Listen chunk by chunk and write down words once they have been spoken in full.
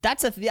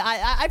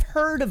I've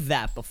heard of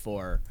that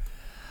before.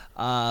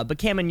 But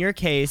Cam, in your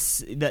case,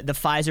 the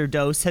Pfizer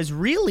dose has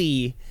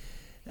really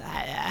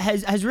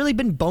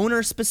been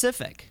boner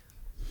specific.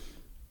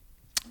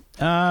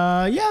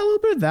 Yeah, a little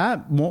bit of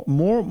that.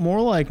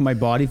 More like my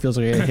body feels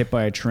like I got hit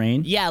by a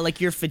train. Yeah, like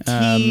you're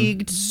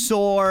fatigued,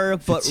 sore,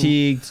 but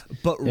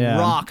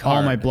rock hard.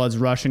 All my blood's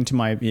rushing to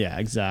my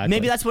exactly.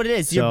 Maybe that's what it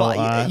is.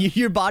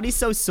 Your body's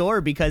so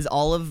sore because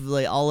all of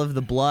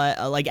the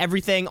blood, like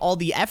everything, all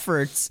the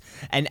efforts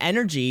and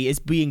energy is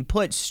being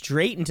put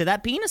straight into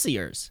that penis of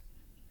yours.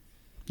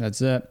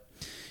 That's it.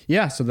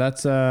 Yeah, so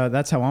that's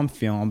how I'm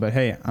feeling. But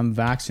hey, I'm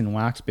vaxxed and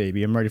waxed,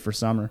 baby. I'm ready for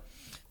summer.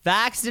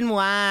 Vaxxed and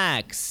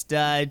waxed.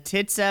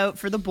 Tits out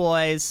for the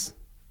boys.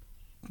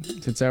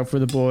 Tits out for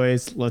the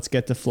boys. Let's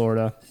get to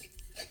Florida.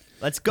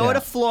 Let's go to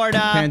Florida.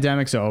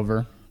 Pandemic's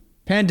over.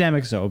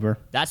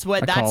 That's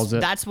what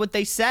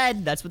they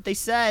said. That's what they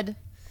said.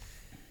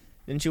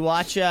 Didn't you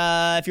watch?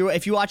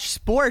 If you watch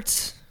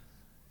sports,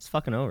 it's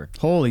fucking over.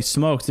 Holy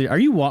smokes! Are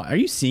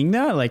you seeing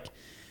that? Like,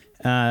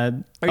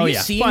 are you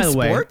seeing by the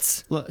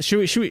sports? Way,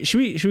 should we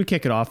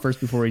kick it off first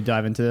before we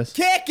dive into this?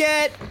 Kick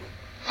it.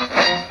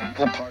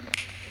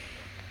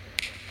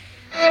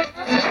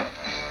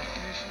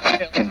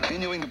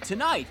 Continuing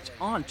tonight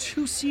on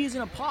 2 C's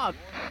in a Pod.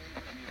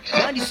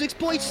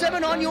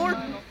 96.7 on your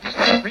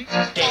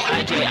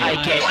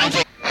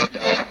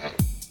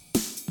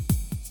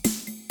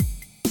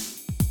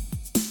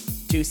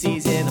Two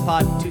C's in a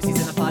pod, 2 C's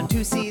in a pod,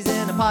 2 C's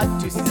in a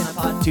pod, 2 C's in a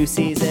pod, 2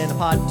 C's in a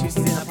pod, 2 C's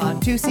in a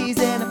pod, 2 C's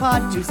in a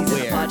pod, 2 C's in a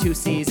pod, 2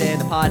 C's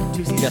in a pod,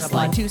 2 C's just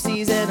like 2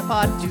 C's in a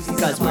pod,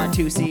 because we're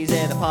 2 C's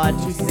in a pod,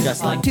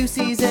 just like 2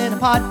 C's in a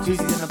pod, 2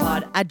 C's in a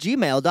pod at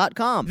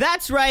gmail.com.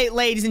 That's right,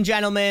 ladies and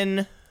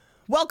gentlemen.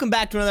 Welcome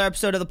back to another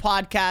episode of the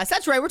podcast.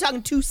 That's right, we're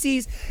talking 2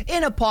 C's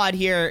in a pod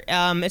here.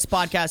 It's a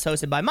podcast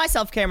hosted by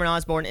myself, Cameron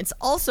Osborne. It's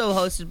also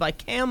hosted by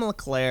Cam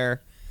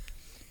LeClaire.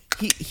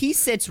 He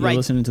sits right. You're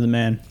listening to the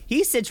man.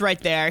 He sits right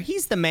there.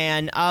 He's the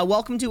man.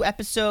 Welcome to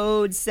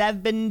episode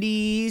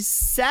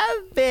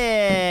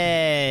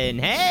 77.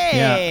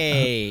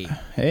 Hey. Yeah.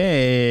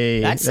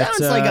 Hey. That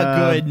sounds like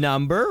a good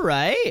number,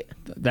 right?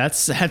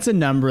 That's a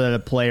number that a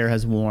player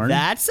has worn.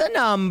 That's a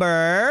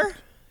number.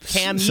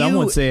 Cam, some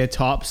would say a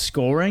top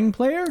scoring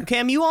player.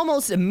 Cam, you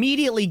almost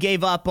immediately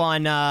gave up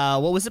on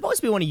what was supposed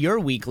to be one of your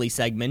weekly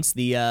segments,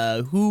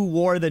 the Who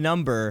Wore the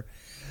Number.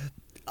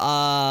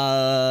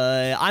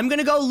 I'm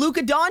gonna go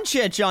Luka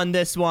Doncic on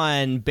this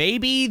one,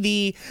 baby.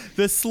 The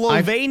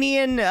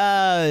Slovenian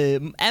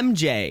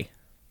MJ.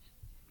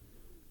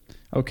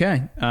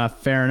 Okay,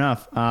 fair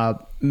enough.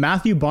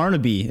 Matthew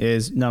Barnaby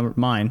is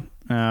mine.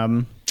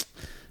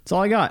 That's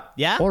all I got.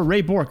 Yeah. Or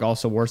Ray Bourque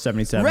also wore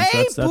 77. Ray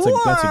That's a good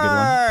one.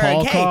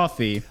 Paul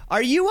Coffey.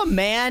 Are you a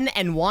man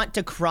and want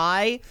to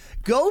cry?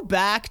 Go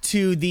back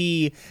to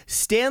the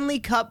Stanley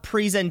Cup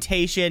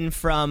presentation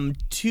from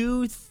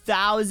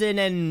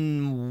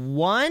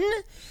 2001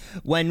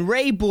 when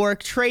Ray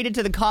Bourque, traded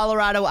to the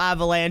Colorado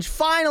Avalanche,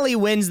 finally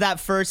wins that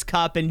first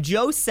cup, and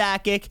Joe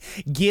Sakic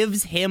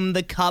gives him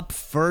the cup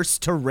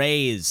first to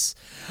raise.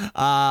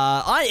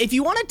 If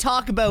you want to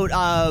talk about,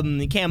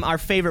 Cam, our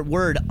favorite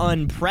word,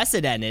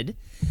 unprecedented,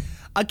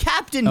 a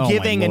captain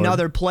giving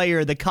another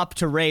player the cup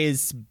to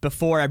raise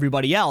before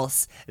everybody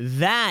else,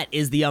 that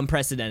is the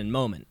unprecedented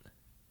moment.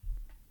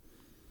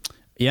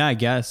 Yeah, I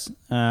guess.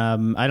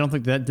 I don't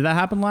think did that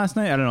happen last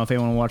night? I don't know if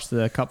anyone watched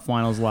the Cup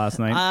Finals last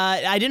night.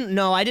 I didn't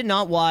know. I did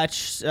not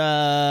watch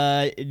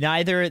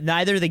neither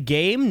the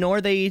game nor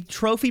the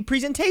trophy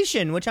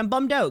presentation, which I'm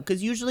bummed out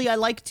because usually I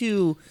like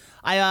to.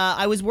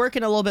 I was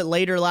working a little bit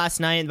later last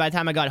night, and by the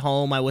time I got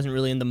home, I wasn't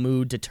really in the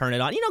mood to turn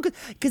it on. You know,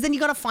 because then you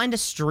got to find a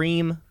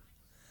stream.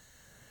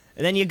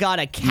 And then you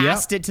gotta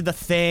cast it to the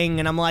thing,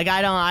 and I'm like,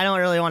 I don't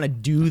really want to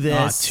do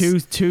this.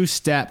 Two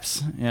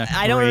steps. Yeah,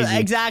 I don't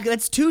exactly.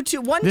 That's too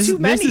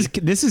many.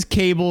 This is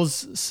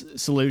Cable's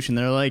solution.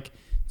 They're like,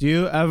 do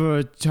you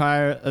ever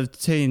tire of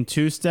taking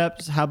 2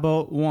 steps? How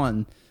about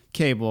 1?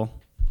 Cable.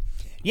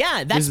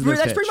 Yeah, that's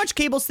pretty much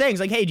Cable's thing. It's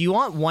like, hey, do you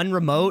want one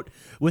remote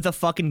with a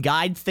fucking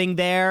guide thing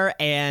there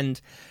and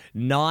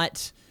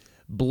not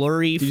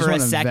blurry for a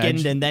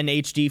second and then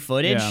HD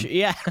footage?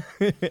 Yeah.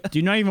 Do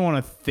you not even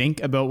want to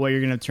think about what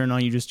you're going to turn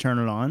on? You just turn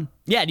it on?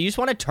 Yeah, do you just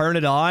want to turn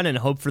it on and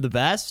hope for the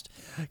best?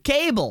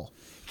 Cable.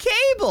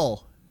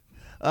 Cable.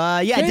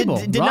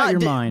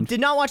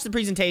 Did not watch the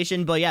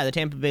presentation, but yeah, the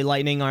Tampa Bay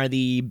Lightning are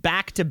the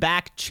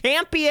back-to-back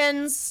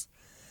champions.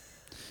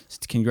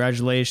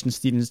 Congratulations,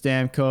 Steven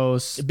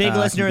Stamkos. Big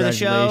listener of the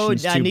show.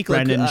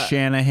 Brendan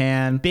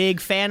Shanahan.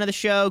 Big fan of the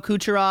show.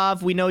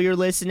 Kucherov, we know you're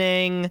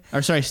listening.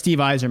 Or sorry, Steve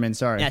Yzerman.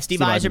 Sorry. Yeah, Steve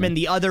Yzerman,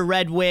 the other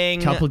Red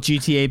Wing. Couple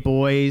GTA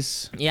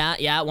boys.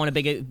 Yeah. Want a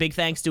big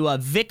thanks to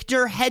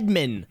Victor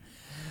Hedman.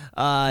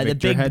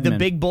 The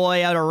big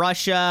boy out of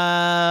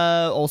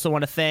Russia. Also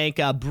want to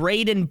thank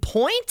Braden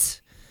Point.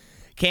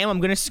 Cam, I'm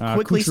going to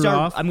quickly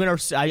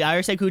Kucherov. start. I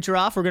already say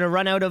Kucherov. We're going to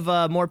run out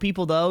of more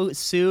people, though,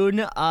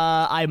 soon.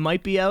 I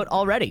might be out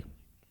already.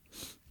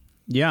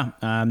 Yeah.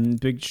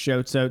 Big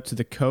shouts out to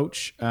the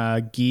coach,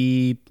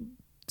 Guy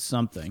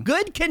something.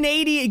 Good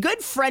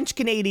French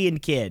Canadian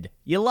kid.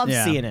 You love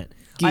Yeah. seeing it.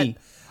 Guy.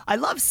 I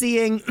love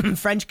seeing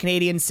French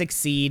Canadians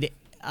succeed,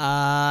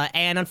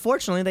 and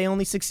unfortunately, they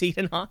only succeed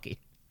in hockey.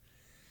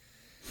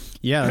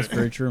 Yeah, that's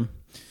very true.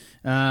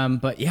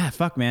 But yeah,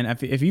 fuck, man.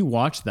 If you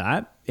watch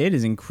that, it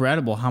is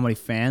incredible how many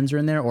fans are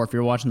in there. Or if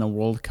you're watching the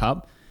World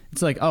Cup,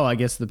 it's like, oh, I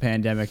guess the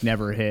pandemic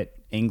never hit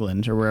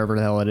England or wherever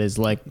the hell it is.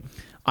 Like,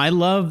 I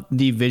love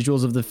the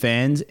visuals of the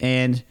fans,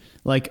 and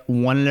like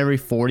 1 in every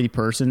 40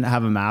 person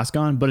have a mask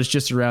on, but it's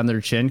just around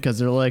their chin because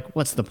they're like,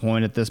 what's the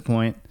point at this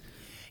point?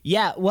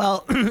 Yeah,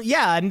 well,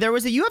 yeah, and there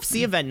was a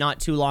UFC event not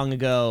too long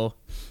ago.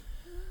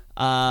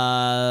 It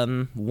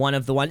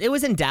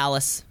was in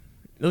Dallas.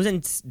 It was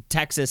in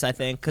Texas, I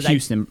think.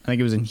 Houston. I think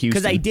it was in Houston.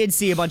 Because I did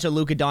see a bunch of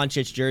Luka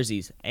Doncic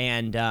jerseys,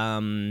 and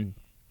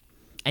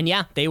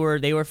yeah, they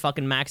were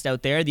fucking maxed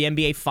out there. The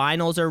NBA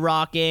Finals are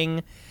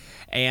rocking,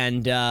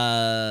 and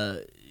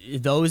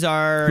those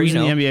are Who's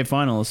in the NBA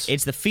Finals?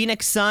 It's the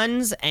Phoenix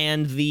Suns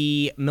and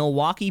the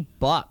Milwaukee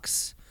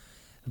Bucks.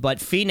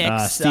 But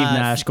Phoenix, Steve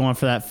Nash going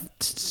for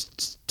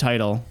that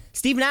title.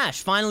 Steve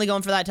Nash finally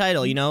going for that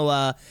title.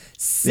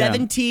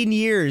 17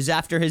 years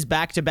after his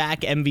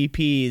back-to-back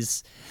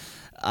MVPs.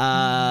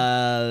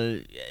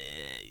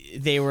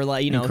 They were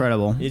like,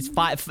 incredible. It's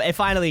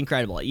finally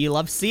incredible. You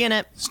love seeing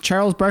it. Is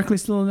Charles Barkley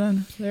still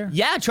there?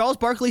 Yeah, Charles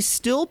Barkley's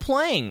still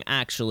playing,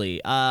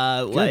 actually.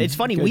 It's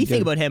funny, we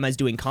think about him as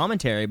doing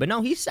commentary, but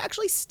no, he's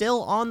actually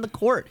still on the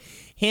court.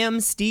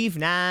 Him, Steve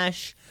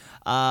Nash,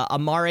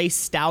 Amare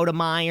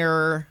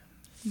Stoudemire.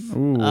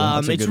 Ooh,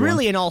 that's a it's good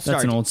really one. an all-star.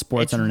 That's an old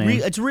sports center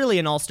name. It's really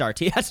an all-star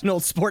team. That's an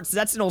old sports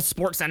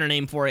center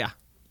name for you.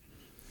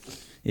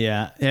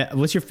 Yeah.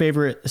 What's your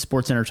favorite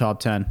Sports Center top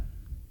 10?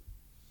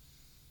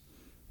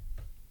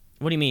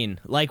 What do you mean?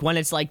 Like when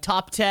it's like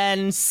top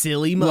 10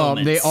 silly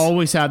moments? Well, they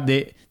always have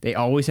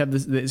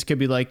this. This could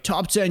be like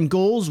top 10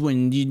 goals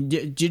when you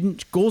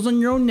didn't goals on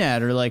your own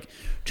net, or like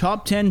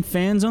top 10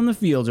 fans on the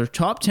field, or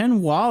top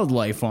 10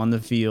 wildlife on the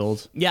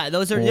field. Yeah,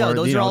 those are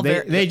all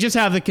they just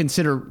have to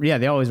consider. Yeah,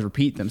 they always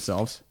repeat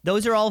themselves.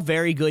 Those are all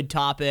very good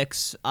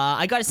topics.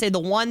 I got to say, the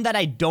one that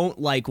I don't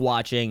like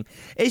watching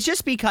is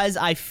just because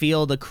I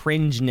feel the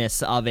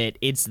cringeness of it.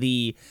 It's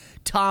the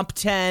top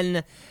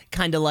 10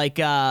 kind of like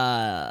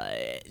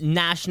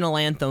national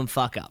anthem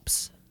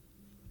fuck-ups.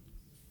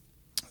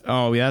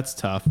 Oh, yeah, that's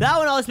tough. That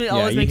one always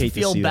makes me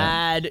feel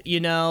bad,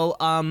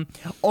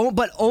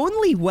 but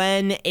only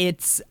when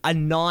it's a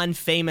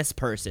non-famous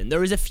person. There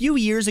was a few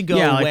years ago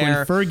like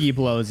where when Fergie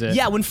blows it.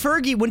 Yeah, when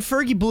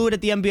Fergie blew it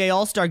at the NBA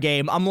All-Star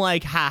game, I'm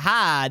like,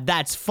 haha,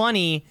 that's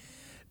funny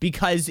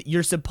because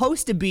you're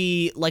supposed to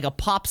be like a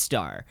pop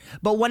star.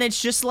 But when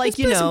it's just like,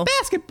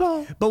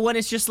 basketball. But when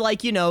it's just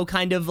like,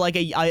 kind of like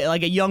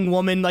a young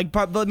woman, like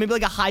maybe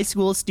like a high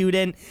school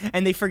student,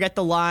 and they forget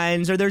the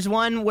lines, or there's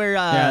one where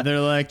they're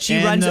like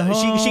she runs,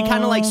 she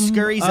kind of like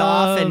scurries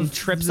off and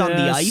trips on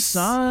the ice.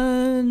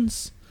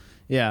 Suns.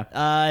 Yeah.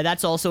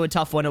 That's also a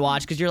tough one to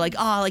watch because you're like,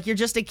 you're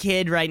just a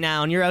kid right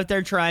now, and you're out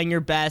there trying your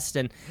best,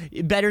 and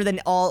better than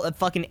all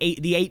the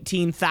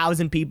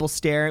 18,000 people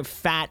staring,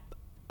 fat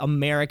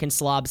American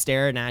slobs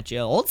staring at you.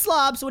 Old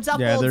slobs, what's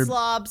up, old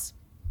slobs?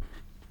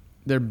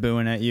 They're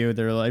booing at you.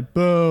 They're like,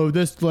 boo,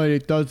 this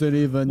lady doesn't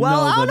even know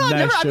I don't the know.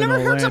 national I've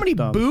never heard somebody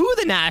anthem. boo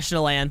the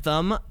national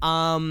anthem.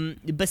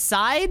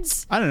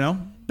 Besides I don't know.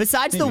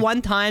 Besides the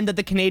one time that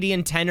the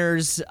Canadian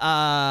tenors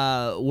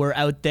were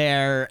out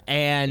there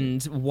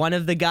and one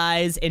of the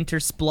guys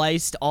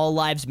interspliced All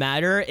Lives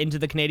Matter into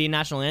the Canadian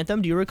national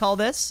anthem. Do you recall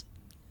this?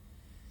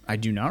 I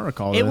do not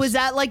recall It this. was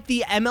at like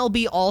the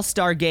MLB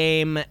All-Star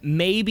game,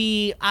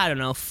 maybe, I don't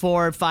know,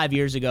 4 or 5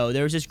 years ago.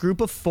 There was this group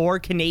of 4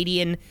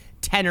 Canadian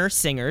tenor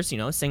singers,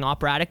 sing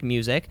operatic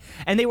music,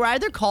 and they were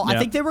either called, I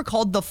think they were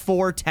called the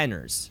 4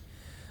 tenors.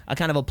 A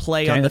kind of a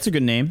play on that's a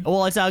good name.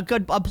 Well, it's a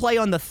play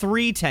on the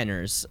 3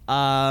 tenors.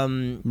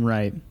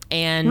 Right.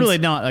 And really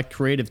not a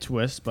creative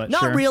twist, but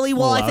not sure. really.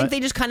 Well, We'll I allow think it. they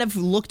just kind of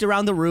looked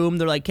around the room.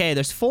 They're like, "Okay,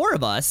 there's 4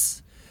 of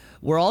us.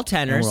 We're all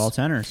tenors. And we're all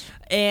tenors."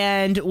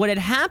 And what had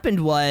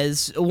happened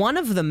was one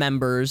of the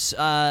members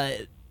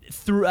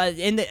through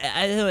in the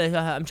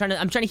I'm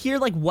trying to hear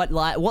like what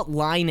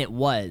line it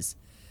was.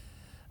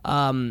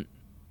 All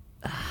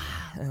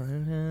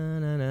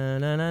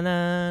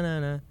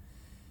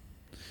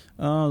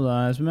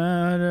lives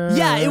matter.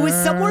 Yeah, it was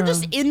somewhere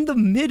just in the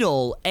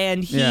middle,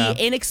 and he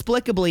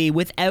inexplicably,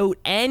 without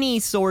any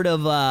sort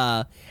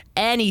of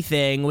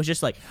anything, was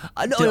just like,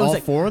 no, Did it was all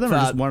like, 4 of them or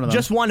just one of them?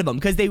 Just one of them,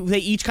 because they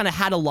each kind of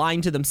had a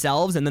line to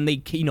themselves, and then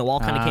they all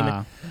kind of came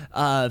in.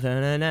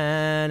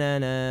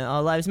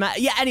 All lives matter.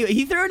 Yeah. Anyway,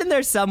 he threw it in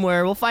there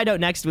somewhere. We'll find out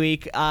next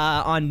week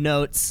on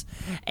notes,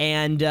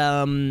 and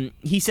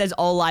he says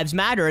all lives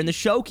matter, and the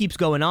show keeps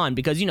going on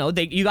because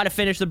you got to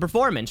finish the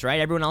performance, right?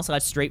 Everyone else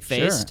got straight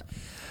faced. Sure.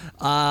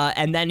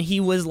 And then he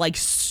was like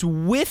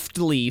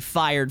swiftly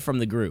fired from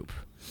the group.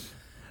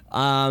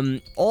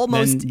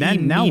 Almost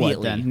then now immediately.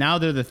 what then? Now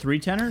they're the 3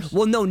 tenors?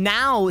 Well, no,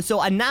 now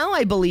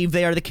I believe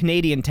they are the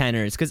Canadian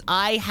tenors because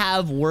I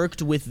have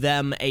worked with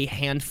them a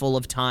handful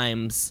of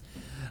times.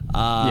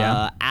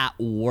 at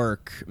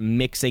work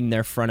mixing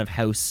their front of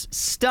house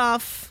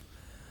stuff.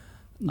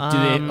 Do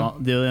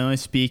they only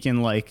speak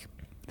in like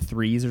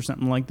threes or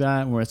something like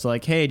that, where it's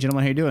like, hey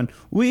gentlemen, how you doing?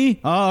 We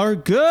are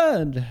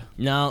good.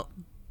 No,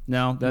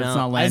 that's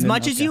not landing. as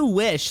much as you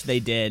wish they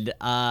did.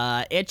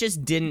 It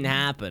just didn't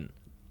happen.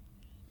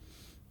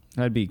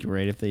 That'd be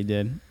great if they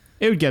did.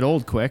 It would get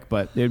old quick,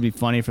 but it would be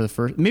funny for the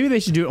first. Maybe they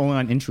should do it only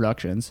on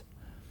introductions.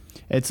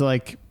 It's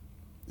like,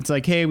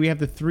 hey, we have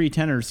the 3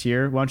 tenors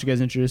here. Why don't you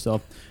guys introduce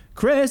yourself?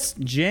 Chris,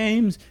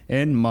 James,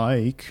 and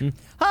Mike.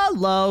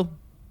 Hello,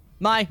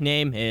 my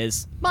name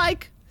is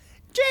Mike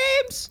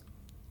James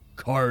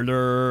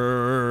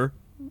Carter.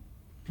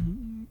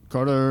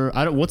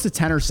 What's a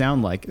tenor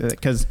sound like?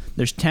 Because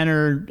there's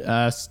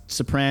tenor,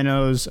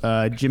 sopranos,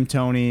 Jim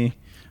Tony.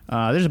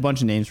 There's a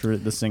bunch of names for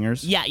the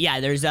singers. Yeah.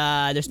 There's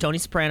Tony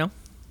Soprano.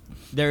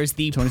 There's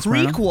the Tony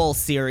prequel Soprano?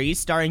 series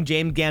starring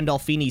James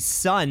Gandolfini's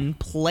son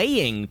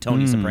playing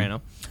Tony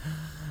Soprano.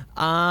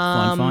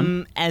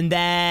 Fun. And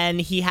then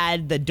he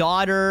had the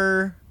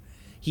daughter.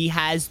 He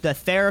has the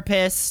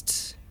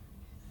therapist.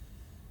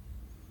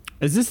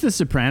 Is this the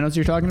Sopranos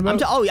you're talking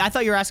about? I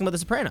thought you were asking about the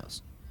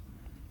Sopranos.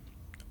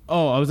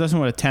 Oh, I was asking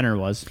what a tenor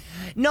was.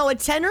 No, a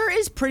tenor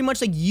is pretty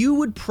much like you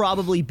would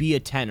probably be a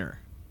tenor.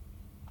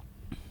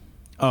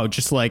 Oh,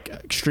 just like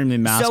extremely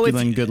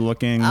masculine, good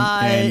looking,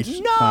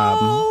 and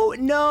no.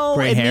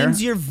 gray It hair?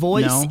 means your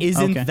voice No?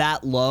 isn't Okay.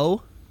 that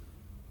low.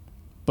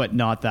 but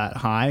not that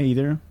high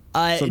either.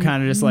 So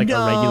kind of just like a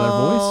regular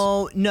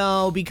voice.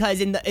 No,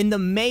 because in the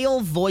male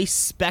voice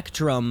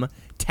spectrum,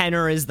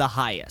 tenor is the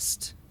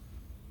highest.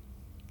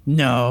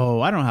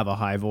 No, I don't have a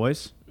high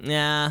voice.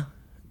 Yeah,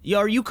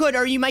 or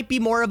you might be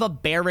more of a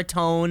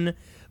baritone.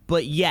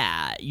 But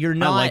yeah, you're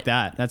not. I like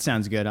that. That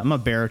sounds good. I'm a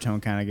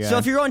baritone kind of guy. So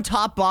if you're going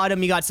top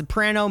bottom, you got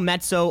soprano,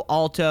 mezzo,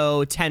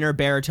 alto, tenor,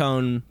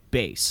 baritone,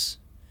 bass.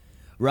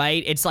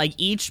 Right? It's like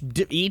each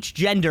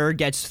gender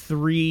gets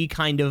 3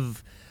 kind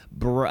of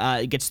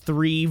gets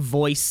 3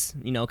 voice,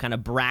 kind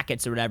of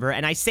brackets or whatever.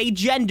 And I say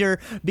gender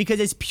because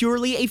it's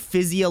purely a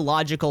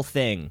physiological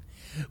thing.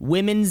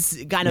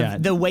 Women's kind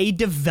of the way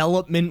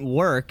development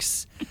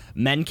works.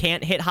 Men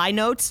can't hit high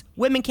notes.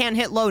 Women can't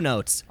hit low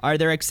notes. Are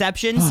there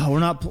exceptions? Oh, we're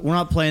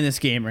not playing this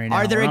game right now.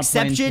 Are there We're not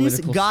playing exceptions?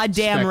 political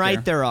Goddamn spec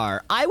right there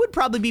are. I would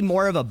probably be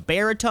more of a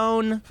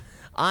baritone,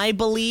 I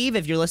believe,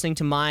 if you're listening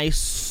to my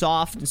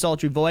soft and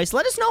sultry voice.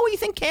 Let us know what you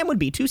think Cam would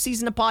be.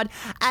 2seasonapod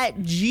at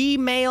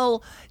gmail.com.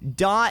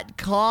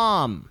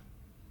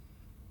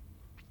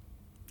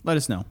 Let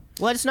us know.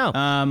 Let us know.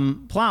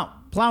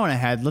 Plowing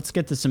ahead, let's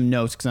get to some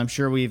notes because I'm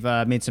sure we've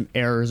made some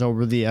errors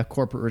over the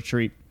corporate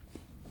retreat.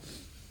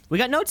 We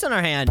got notes on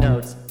our hand.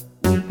 Notes.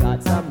 We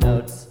got some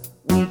notes.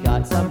 We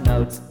got some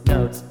notes.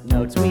 Notes.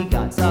 We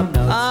got some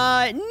notes. No,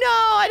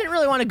 I didn't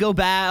really want to go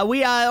back.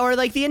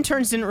 The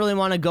interns didn't really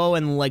want to go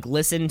and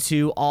listen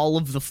to all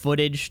of the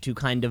footage to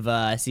kind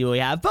of see what we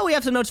have. But we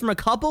have some notes from a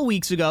couple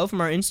weeks ago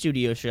from our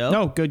in-studio show.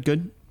 No,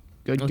 good.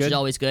 Which is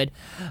always good.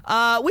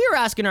 We were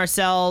asking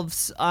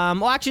ourselves,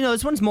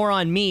 this one's more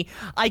on me.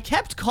 I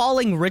kept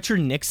calling Richard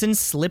Nixon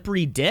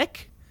Slippery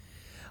Dick.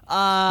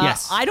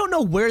 Yes. I don't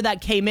know where that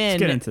came in.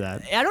 Let's get into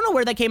that. I don't know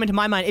where that came into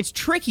my mind. It's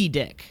Tricky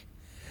Dick.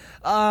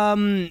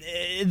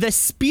 The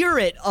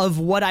spirit of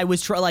what I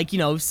was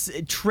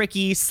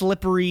tricky,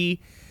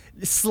 slippery,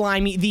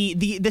 slimy.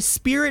 The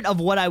spirit of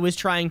what I was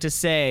trying to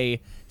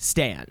say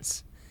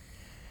stands.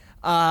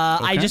 Okay.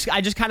 I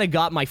just kind of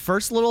got my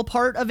first little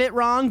part of it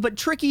wrong, but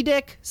Tricky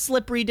Dick,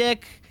 Slippery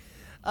Dick,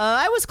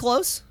 I was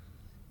close.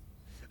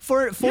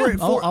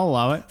 I'll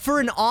allow it.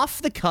 For an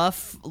off the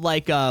cuff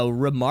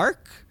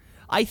remark,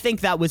 I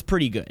think that was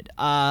pretty good.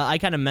 I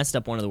kind of messed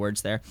up one of the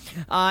words there.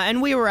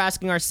 And we were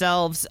asking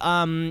ourselves,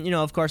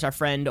 of course, our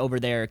friend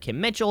over there,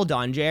 Kim Mitchell,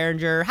 Don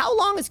Geringer, how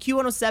long has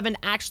Q107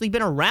 actually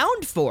been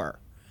around for?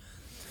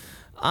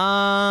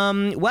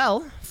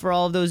 Well, for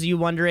all of those of you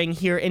wondering,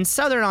 here in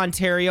Southern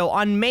Ontario,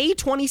 on May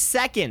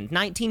 22nd,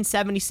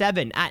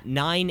 1977, at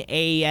 9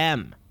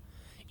 a.m.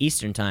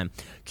 Eastern Time,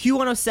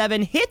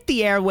 Q107 hit the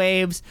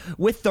airwaves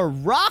with the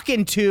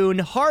rockin' tune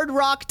Hard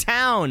Rock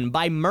Town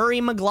by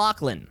Murray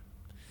McLaughlin.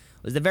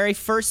 It was the very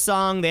first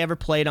song they ever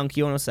played on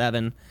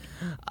Q107.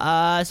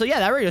 So yeah,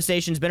 that radio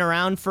station's been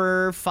around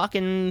for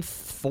fucking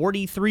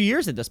 43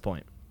 years at this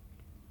point.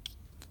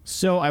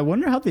 So I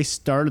wonder how they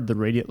started the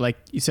radio. Like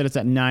you said, it's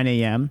at 9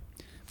 a.m.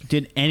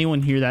 Did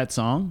anyone hear that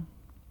song?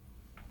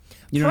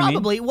 You know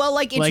Probably. What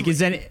I mean? Well,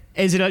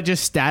 is it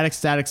just static?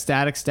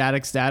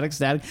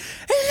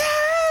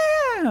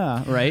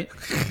 Yeah, right?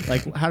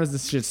 How does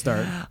this shit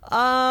start?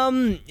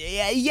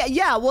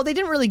 Yeah. Well, they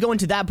didn't really go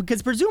into that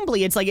because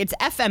presumably it's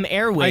FM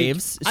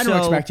airwaves. I don't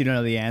expect you to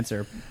know the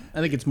answer. I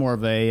think it's more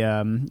of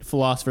a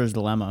philosopher's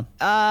dilemma.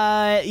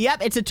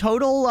 Yep. It's a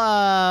total.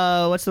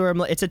 What's the word?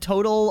 It's a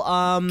total.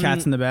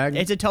 Cats in the bag.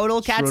 It's a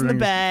total cats in the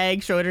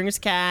bag. Schrodinger's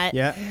cat.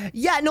 Yeah.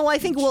 Yeah. No, I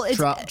think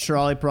it's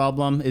trolley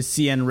problem. Is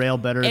CN Rail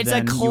better than It's a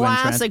UN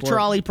classic Transport?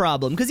 trolley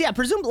problem because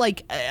presumably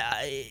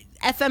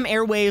FM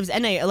airwaves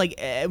and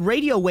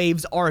radio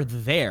waves are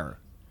there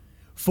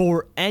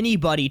for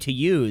anybody to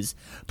use.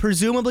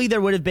 Presumably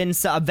there would have been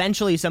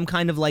eventually some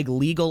kind of like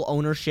legal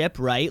ownership,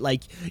 right?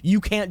 Like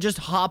you can't just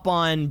hop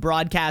on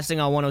broadcasting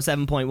on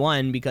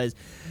 107.1 because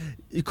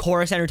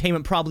Chorus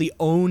Entertainment probably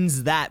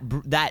owns that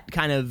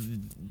kind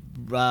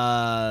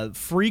of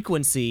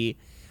frequency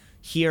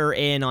here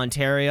in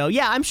Ontario.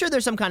 Yeah, I'm sure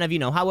there's some kind of,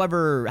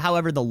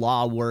 however the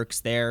law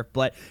works there.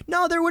 But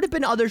no, there would have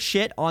been other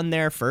shit on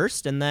there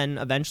first, and then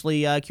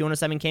eventually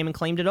Q107 came and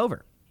claimed it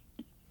over.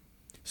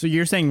 So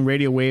you're saying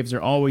radio waves are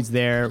always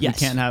there. Yes.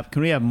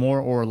 Can we have more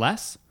or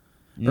less?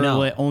 Or No.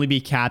 will it only be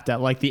capped at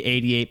like the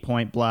 88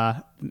 point blah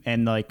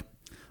and like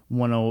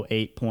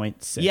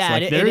 108.6? Yeah,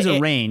 like, there is a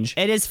range.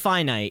 It is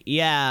finite.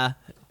 Yeah.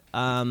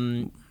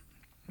 Well,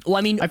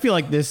 I mean, I feel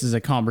like this is a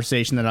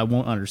conversation that I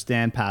won't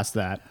understand past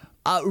that.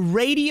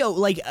 radio,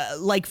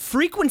 like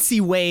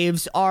frequency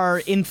waves are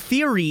in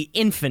theory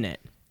infinite.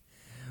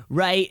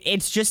 Right?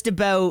 It's just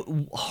about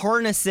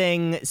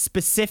harnessing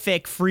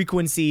specific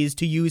frequencies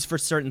to use for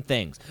certain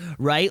things,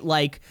 right?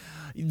 Like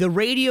the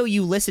radio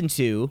you listen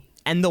to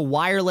and the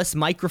wireless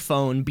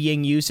microphone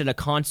being used at a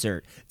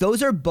concert,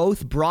 those are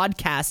both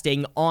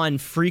broadcasting on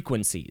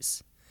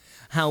frequencies.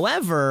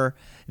 However,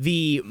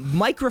 the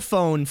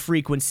microphone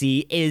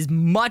frequency is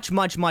much,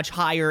 much, much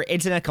higher.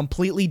 It's in a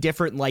completely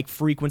different like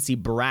frequency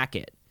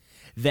bracket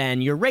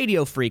than your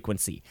radio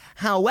frequency.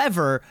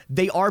 However,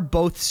 they are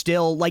both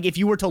still, like if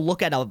you were to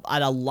look at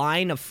a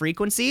line of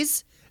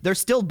frequencies, they're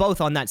still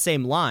both on that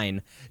same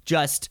line,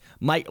 just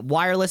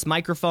wireless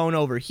microphone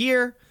over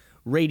here,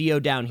 radio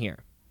down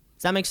here.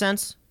 Does that make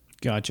sense?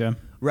 Gotcha.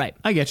 Right.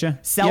 I get you.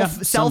 Cell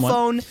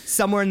phone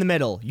somewhere in the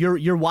middle. Your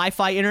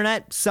Wi-Fi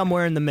internet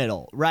somewhere in the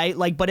middle, right?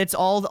 Like, but it's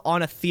all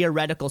on a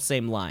theoretical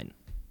same line.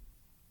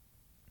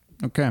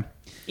 Okay.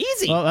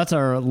 Easy. Well, that's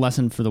our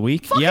lesson for the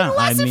week. Fucking yeah,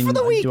 lesson I mean, for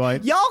the week. do I?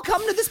 Y'all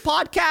come to this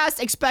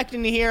podcast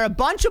expecting to hear a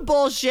bunch of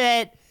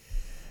bullshit,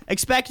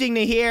 expecting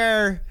to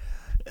hear.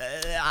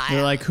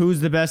 You're like, who's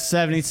the best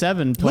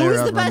 77 player Who's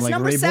ever? the best I'm like,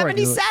 number Ray Borg.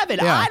 77?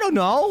 Yeah. I don't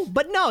know.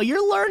 But no,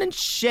 you're learning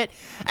shit.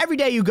 Every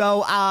day you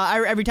go,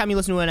 every time you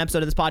listen to an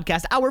episode of this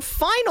podcast, our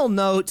final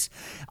note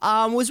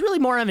was really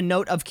more of a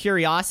note of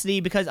curiosity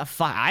because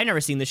I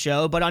never seen the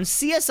show, but on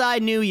CSI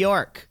New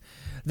York,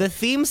 the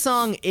theme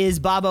song is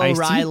Bob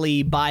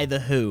O'Reilly by The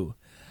Who.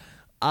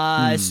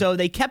 So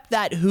they kept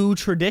that Who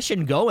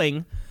tradition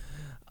going.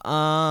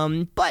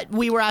 But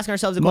we were asking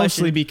ourselves a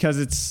question. Mostly because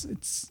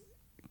it's.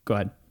 Go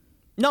ahead.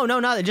 No.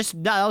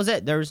 That was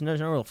it. There's no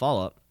real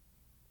follow up.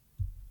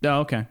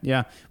 Oh, okay.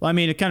 Yeah. Well, I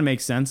mean, it kind of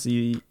makes sense.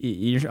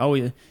 You're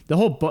always the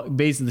whole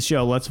base of the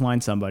show. Let's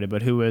find somebody,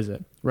 but who is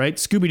it? Right?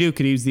 Scooby Doo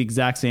could use the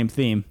exact same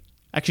theme.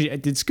 Actually,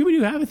 did Scooby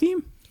Doo have a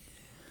theme?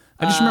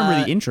 I just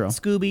remember the intro.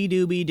 Scooby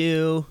Dooby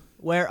Doo.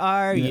 Where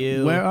are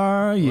you? Where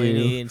are you? We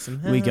need some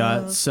help. We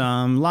got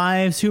some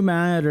lives who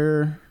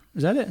matter.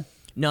 Is that it?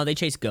 No, they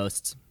chase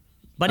ghosts.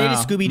 But it is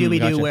Scooby Dooby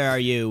Doo. gotcha. Where are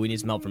you? We need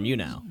some help from you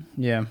now.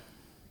 Yeah.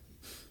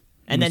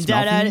 And We then need some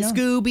help from you now?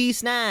 Scooby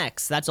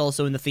Snacks. That's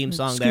also in the theme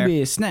song there.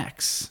 Scooby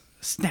snacks.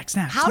 Snacks.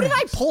 How did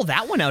I pull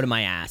that one out of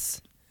my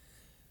ass?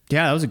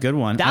 Yeah, that was a good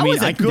one. That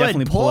was a I can good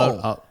definitely pull.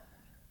 out.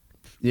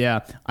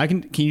 Yeah, I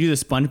can. Can you do the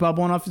SpongeBob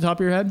one off the top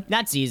of your head?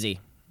 That's easy.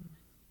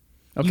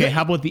 Okay. Yeah.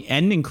 How about the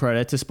ending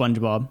credit to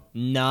SpongeBob?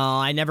 No,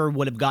 I never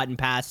would have gotten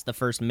past the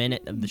first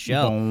minute of the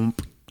show. Boom,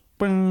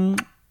 boom,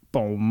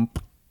 boom,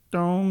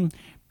 boom,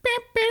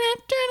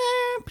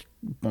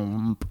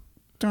 boom,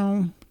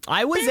 boom.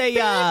 I was Ringing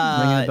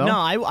a bell?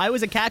 I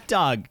was a cat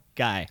dog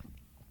guy.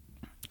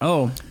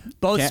 Oh,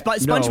 Both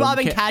SpongeBob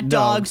and Cat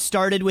Dog Dog.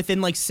 started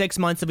within like 6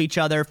 months of each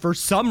other. For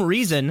some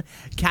reason,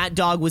 Cat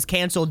Dog was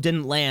canceled,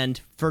 didn't land.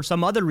 For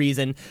some other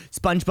reason,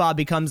 SpongeBob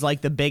becomes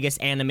like the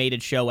biggest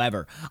animated show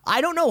ever. I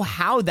don't know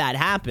how that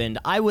happened.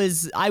 I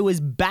was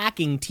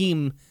backing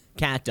Team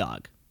Cat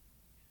Dog.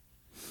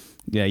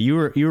 Yeah, you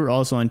were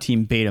also on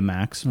Team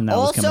Betamax when that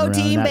was coming Also, around.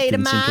 Team That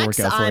didn't seem to work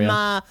Betamax. out for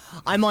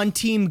you. I'm on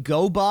Team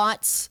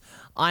GoBots.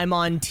 I'm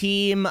on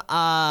Team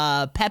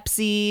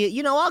Pepsi.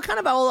 You know, all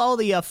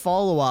the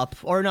follow up.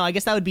 Or no, I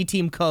guess that would be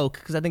Team Coke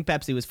because I think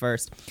Pepsi was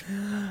first.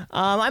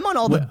 I'm on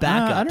all the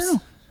backups. I don't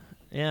know.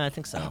 Yeah, I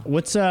think so.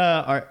 What's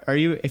are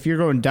you if you're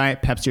going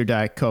Diet Pepsi or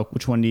Diet Coke?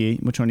 Which one do you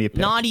pick?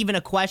 Not even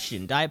a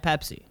question. Diet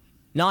Pepsi.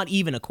 Not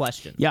even a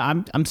question. Yeah,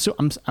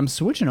 I'm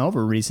switching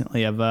over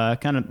recently. I've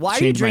kind of Why are you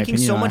changed my drinking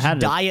opinion so on it. much I had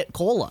it- Diet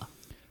Cola?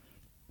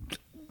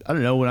 I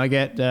don't know, when I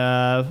get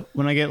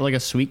like a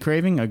sweet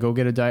craving, I go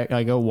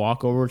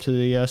walk over to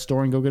the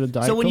store and go get a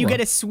Diet So when you Cola.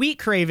 get a sweet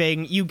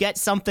craving, you get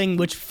something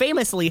which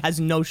famously has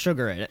no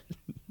sugar in it.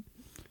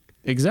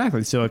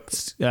 Exactly. So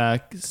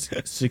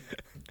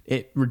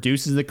it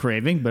reduces the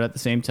craving, but at the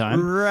same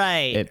time,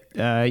 Right.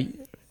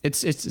 it's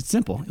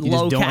simple. You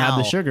Low just don't have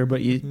the cal. sugar,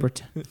 but you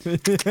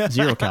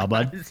 0 cal,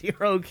 bud.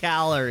 0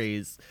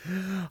 calories.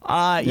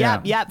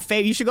 Yeah.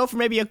 You should go for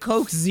maybe a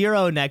Coke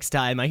Zero next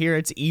time. I hear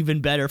it's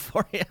even better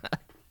for you.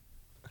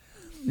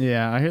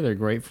 Yeah, I hear they're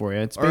great for you.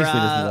 It's basically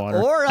just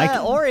water.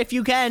 Or if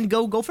you can,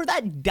 go for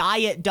that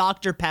Diet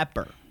Dr.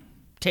 Pepper.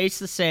 Tastes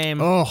the same.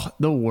 Oh,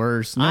 the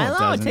worst. No, I it know, it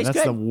doesn't. tastes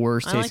That's good. the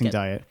worst I like tasting it.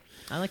 diet.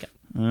 I like it.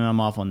 I'm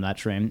off on that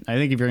train. I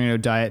think if you're going to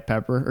go Diet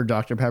Pepper or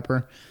Dr.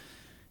 Pepper,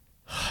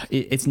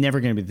 it's never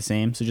going to be the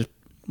same. So just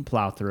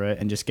plow through it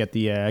and just get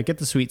the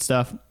sweet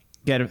stuff.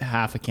 Get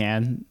half a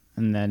can,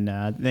 and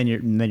then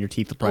your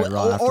teeth will probably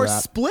rot after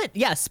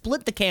that.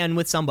 split the can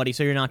with somebody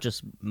so you're not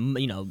just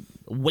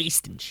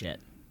wasting shit.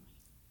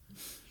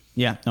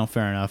 Yeah, no,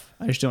 fair enough.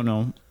 I just don't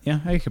know. Yeah,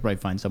 I could probably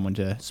find someone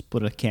to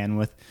split a can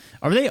with.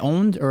 Are they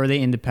owned or are they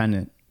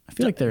independent? I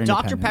feel like they're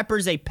independent. Dr.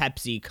 Pepper's a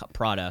Pepsi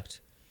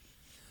product.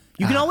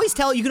 You can always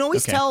tell. You can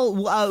always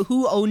tell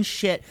who owns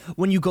shit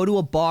when you go to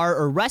a bar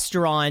or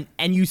restaurant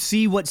and you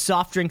see what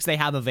soft drinks they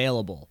have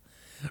available,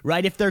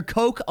 right? If they're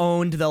Coke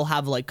owned, they'll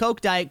have like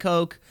Coke, Diet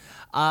Coke.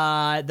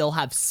 They'll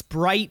have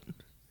Sprite.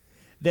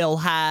 They'll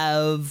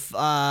have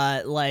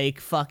like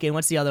fucking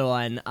what's the other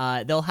one?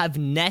 They'll have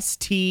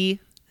Nestea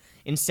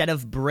instead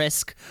of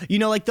Brisk.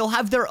 Like they'll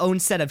have their own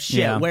set of shit.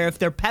 Yeah. Where if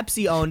they're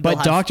Pepsi owned,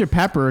 but Dr.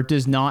 Pepper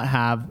does not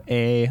have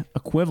a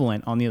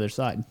equivalent on the other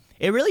side.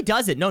 It really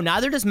doesn't. No,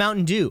 neither does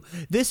Mountain Dew.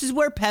 This is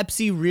where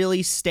Pepsi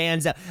really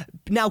stands out.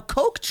 Now,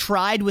 Coke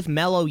tried with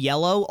Mellow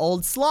Yellow.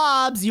 Old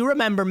slobs, you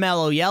remember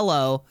Mellow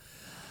Yellow.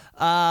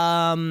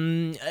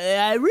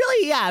 It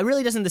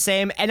really doesn't the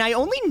same. And I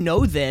only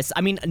know this. I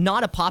mean,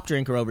 not a pop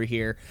drinker over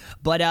here,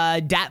 but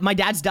my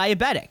dad's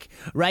diabetic,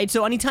 right?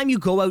 So anytime you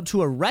go out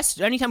to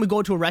anytime we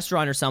go to a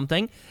restaurant or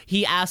something,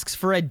 he asks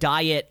for a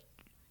diet.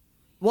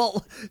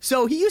 Well,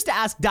 so he used to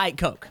ask Diet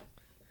Coke.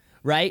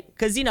 Right?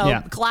 Because,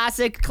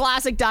 classic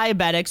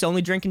diabetics,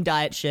 only drinking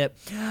diet shit.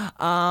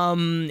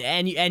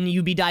 And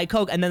you be Diet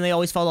Coke, and then they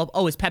always follow up,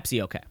 oh, is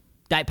Pepsi okay?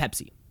 Diet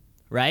Pepsi.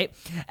 Right?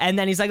 And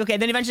then he's like, okay,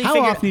 then eventually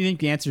How often do you think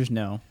the answer is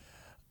no?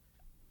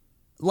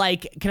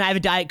 Like, can I have a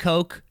Diet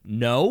Coke?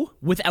 No?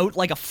 Without,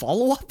 like, a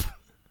follow-up?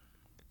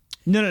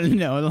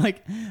 No.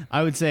 Like,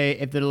 I would say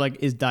if they're like,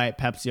 is Diet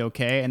Pepsi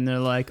okay? And they're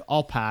like,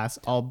 I'll pass.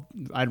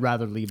 I'd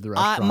rather leave the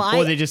restaurant.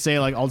 Or they just say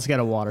like, I'll just get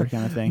a water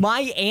kind of thing.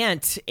 My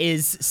aunt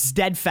is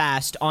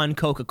steadfast on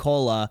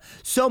Coca-Cola,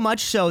 so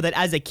much so that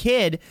as a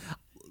kid,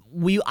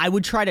 I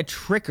would try to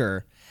trick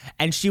her.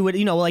 And she would,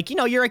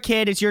 you're a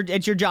kid. It's your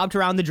job to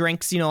round the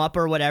drinks, up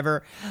or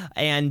whatever,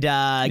 and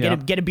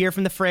get a beer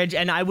from the fridge.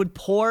 And I would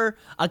pour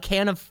a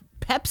can of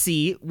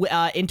Pepsi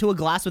into a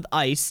glass with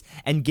ice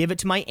and give it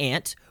to my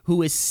aunt,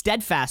 who is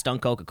steadfast on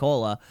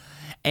Coca-Cola,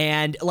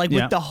 and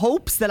with the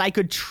hopes that I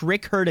could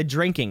trick her to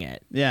drinking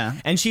it. Yeah.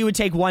 And she would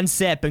take one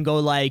sip and go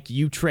like,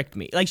 "You tricked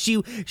me." Like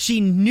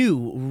she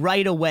knew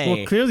right away.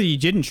 Well, clearly you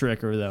didn't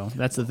trick her though.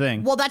 That's the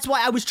thing. Well, that's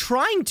why I was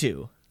trying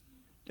to.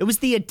 It was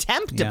the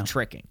attempt of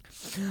tricking.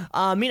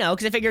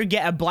 Because I figured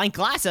get a blank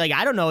glass. Like,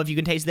 I don't know if you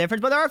can taste the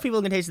difference, but there are people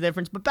who can taste the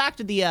difference. But back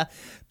to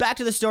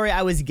the story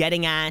I was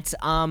getting at.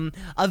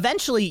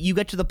 Eventually, you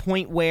get to the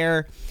point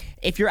where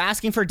if you're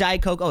asking for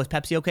Diet Coke, oh, is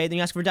Pepsi okay? Then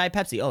you ask for Diet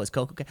Pepsi. Oh, is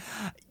Coke okay?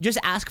 Just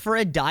ask for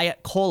a Diet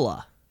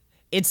Cola.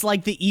 It's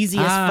like the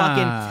easiest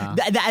fucking...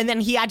 and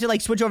then he had to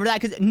switch over to that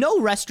because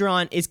no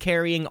restaurant is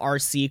carrying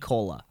RC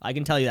Cola. I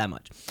can tell you that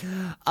much.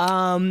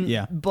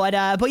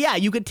 But yeah,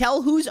 you could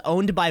tell who's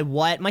owned by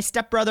what. My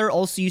stepbrother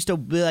also used to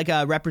be like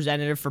a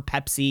representative for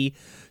Pepsi.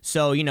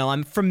 So,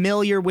 I'm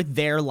familiar with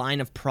their line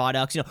of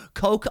products.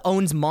 Coke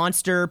owns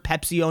Monster,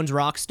 Pepsi owns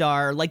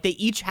Rockstar. Like, they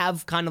each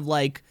have kind of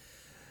like...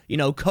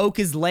 Coke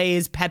is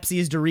Lay's, Pepsi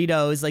is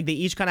Doritos. Like, they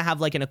each kind of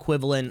have like an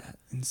equivalent.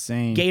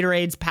 Insane.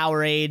 Gatorade's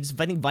Powerades.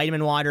 I think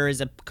vitamin water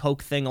is a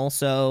Coke thing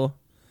also.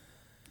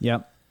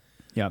 Yep.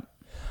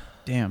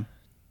 Damn.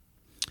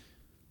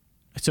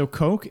 So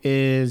Coke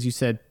is, you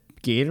said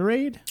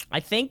Gatorade? I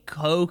think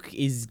Coke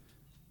is...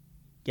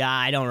 Yeah,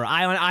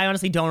 I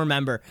honestly don't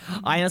remember.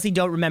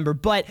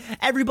 But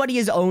everybody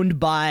is owned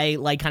by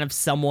kind of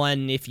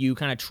someone if you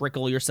kind of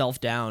trickle yourself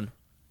down.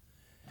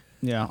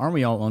 Yeah, aren't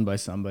we all owned by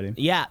somebody?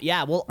 Yeah,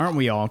 well... Aren't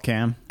we all,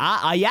 Cam?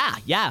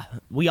 Yeah,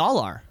 we all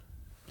are.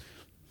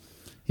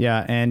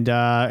 Yeah, and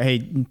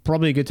hey,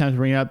 probably a good time to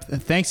bring it up.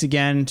 Thanks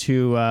again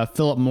to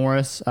Philip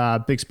Morris,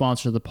 big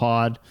sponsor of the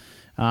pod,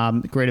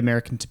 Great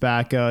American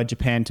Tobacco,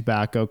 Japan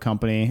Tobacco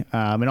Company,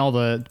 and all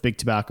the big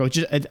tobacco.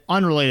 Just an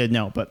unrelated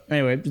note, but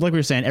anyway, like we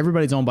were saying,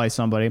 everybody's owned by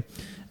somebody.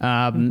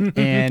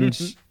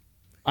 And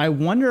I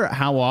wonder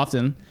how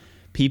often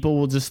people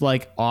will just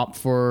opt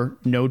for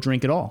no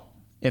drink at all.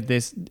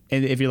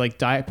 If you're like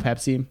Diet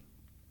Pepsi,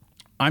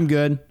 I'm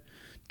good.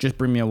 Just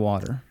bring me a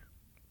water.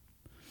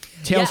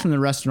 Tales from the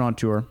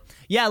restaurateur.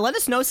 Yeah, let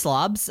us know,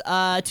 slobs.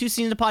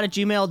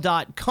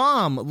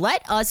 2seasonapod@gmail.com.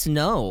 Let us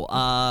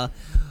know.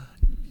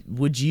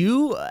 Would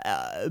you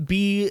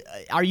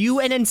are you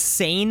an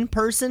insane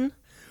person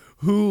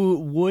who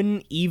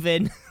wouldn't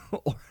even,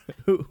 or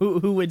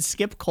who would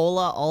skip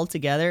cola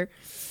altogether?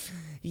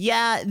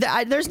 Yeah,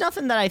 there's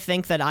nothing that I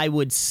think that I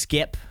would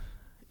skip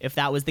if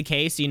that was the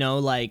case,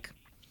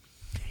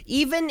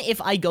 even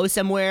if I go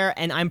somewhere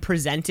and I'm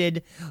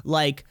presented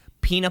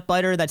peanut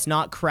butter that's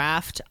not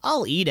Kraft,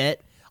 I'll eat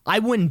it. I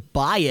wouldn't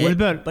buy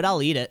it, but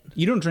I'll eat it.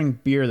 You don't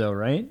drink beer though,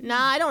 right? Nah,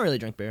 I don't really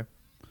drink beer.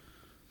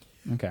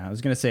 Okay, I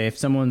was going to say, if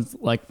someone's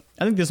I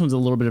think this one's a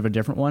little bit of a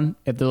different one.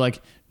 If they're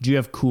do you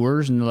have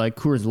Coors? And they're like,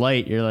 Coors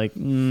Light, you're like,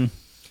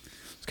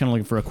 it's kind of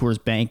looking for a Coors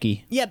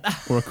Banky Yep.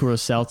 or a Coors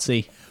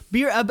Seltzy.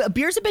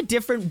 Beer's a bit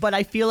different, but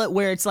I feel it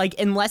where it's like,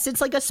 unless it's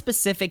like a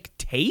specific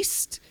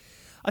taste,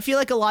 I feel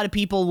like a lot of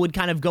people would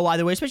kind of go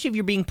either way, especially if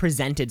you're being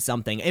presented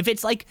something. If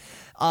it's like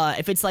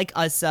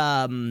us,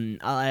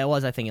 what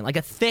was I thinking? Like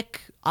a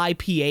thick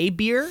IPA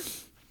beer.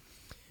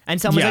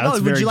 And someone's Yeah, like,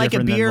 that's oh, would you very like a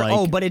different than, beer? like-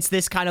 Oh, but it's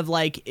this kind of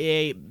like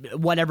a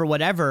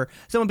whatever.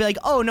 Someone would be like,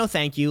 oh, no,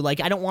 thank you.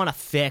 Like, I don't want a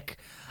thick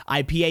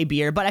IPA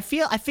beer. But I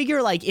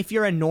figure like if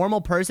you're a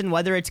normal person,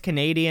 whether it's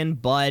Canadian,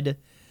 Bud,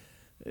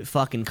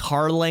 fucking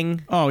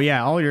Carling. Oh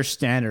yeah, all your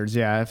standards.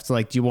 Yeah, if it's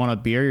like, do you want a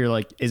beer? You're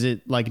like, is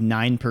it like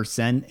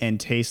 9% and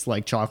tastes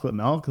like chocolate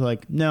milk?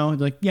 Like, no.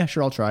 Like, yeah,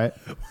 sure, I'll try it.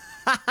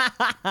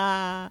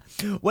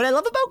 What I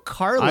love about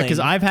Carling, Because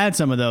I've had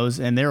some of those,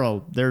 and they're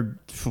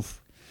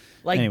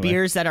like anyway.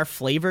 beers that are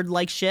flavored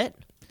like shit.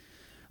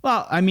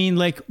 Well, I mean,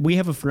 like, we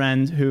have a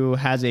friend who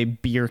has a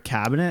beer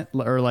cabinet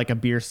or like a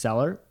beer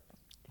cellar,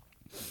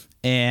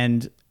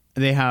 and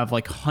they have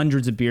like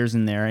hundreds of beers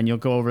in there, and you'll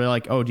go over there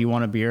like, oh, do you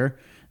want a beer?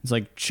 It's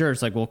like, sure.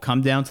 It's like, well,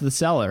 come down to the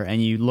cellar,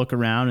 and you look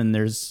around, and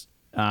there's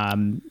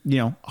hundreds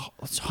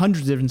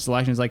of different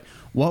selections. Like,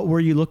 what were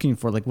you looking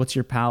for? Like, what's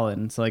your palate?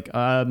 And it's like,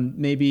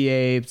 maybe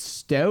a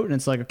stout. And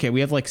it's like, okay, we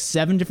have like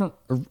 7 different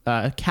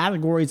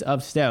categories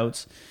of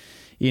stouts.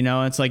 You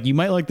know, it's like, you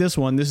might like this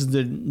one. This is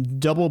the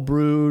double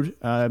brewed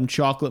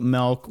chocolate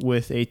milk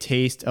with a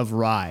taste of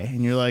rye.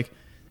 And you're like,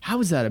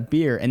 how is that a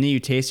beer? And then you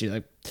taste it, you're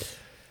like,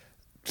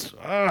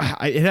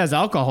 it has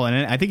alcohol in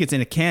it. I think it's in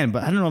a can,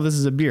 but I don't know if this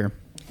is a beer.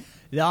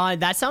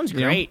 That sounds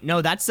great.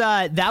 No, that's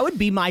that would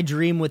be my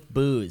dream with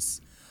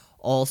booze.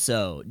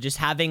 Also, just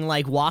having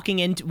like walking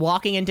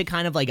into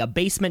kind of like a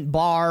basement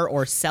bar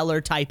or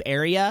cellar type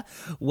area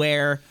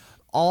where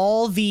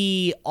all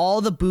the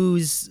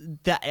booze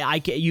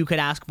that you could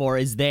ask for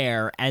is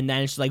there, and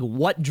then it's like,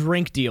 what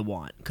drink do you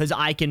want? Because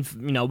I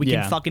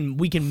can,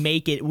 we can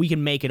make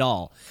it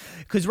all.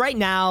 Because right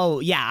now,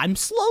 yeah, I'm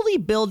slowly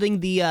building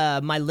the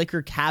my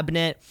liquor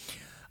cabinet.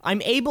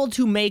 I'm able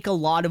to make a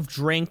lot of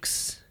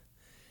drinks.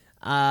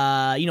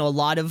 A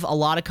lot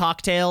of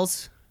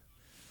cocktails,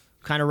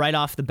 kind of right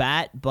off the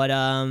bat. But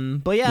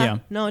yeah,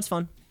 no, it's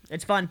fun.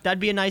 It's fun.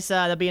 That'd be a nice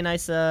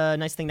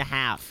thing to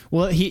have.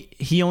 Well,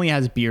 he only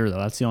has beer though.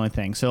 That's the only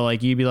thing. So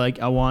like, you'd be like,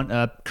 I want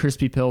a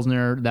crispy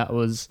pilsner that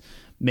was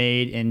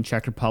made in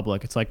Czech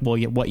Republic. It's like, well,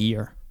 yeah, what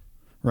year,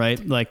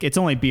 right? Like, it's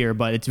only beer,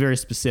 but it's very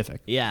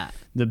specific. Yeah.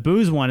 The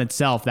booze one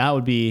itself, I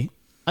think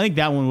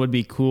that one would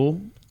be cool,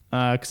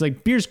 because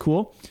like, beer's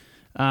cool,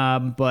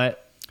 but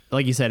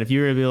like you said, if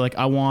you were to be like,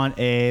 I want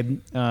I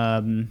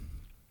don't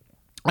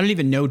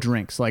even know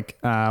drinks. Like,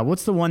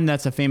 what's the one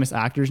that's a famous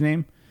actor's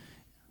name?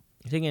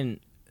 You're thinking,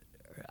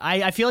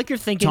 I feel like you're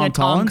thinking Tom of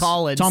Tom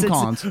Collins? Collins. Tom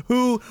Collins.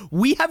 Who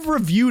we have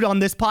reviewed on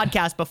this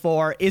podcast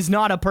before, is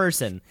not a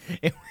person.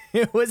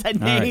 It was a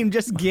name right.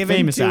 just given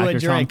Famous to actor, a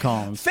drink.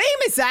 Tom Collins.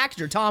 Famous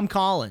actor, Tom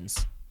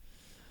Collins.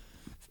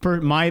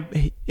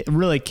 It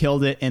really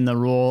killed it in the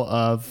role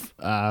of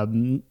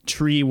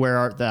Tree, Where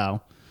Art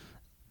Thou?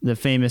 The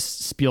famous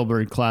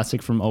Spielberg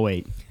classic from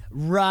 2008.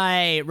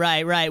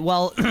 Right.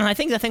 Well, I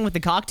think the thing with the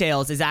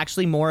cocktails is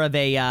actually more of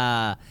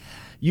a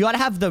you got to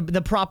have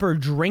the proper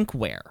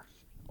drinkware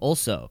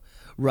also,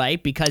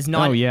 right? Because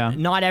not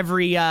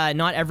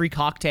every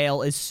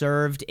cocktail is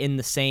served in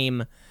the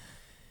same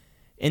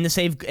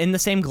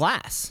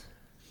glass,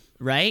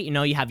 right?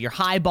 You have your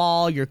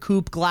highball, your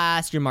coupe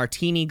glass, your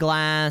martini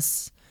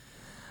glass,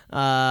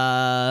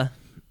 all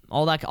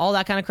that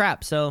kind of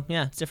crap. So,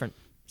 yeah,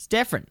 it's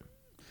different.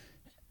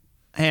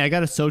 Hey, I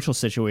got a social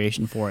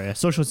situation for you.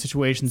 Social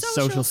situation of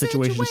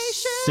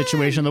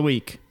the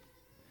week.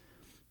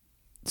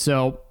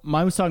 So,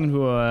 I was talking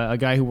to a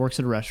guy who works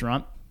at a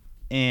restaurant,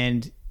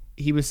 and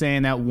he was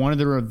saying that one of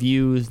the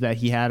reviews that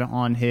he had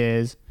on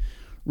his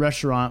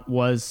restaurant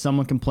was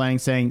someone complaining,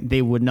 saying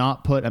they would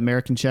not put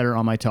American cheddar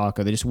on my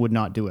taco. They just would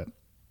not do it.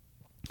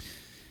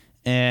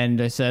 And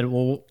I said,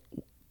 well,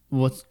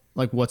 what's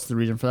the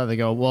reason for that? They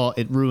go, well,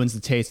 it ruins the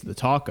taste of the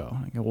taco.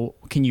 I go, well,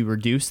 can you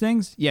reduce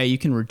things? Yeah, you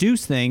can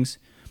reduce things,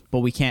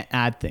 but we can't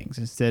add things.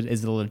 Instead,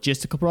 is it a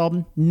logistical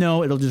problem?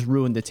 No, it'll just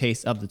ruin the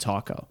taste of the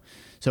taco.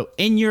 So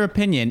in your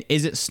opinion,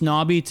 is it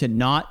snobby to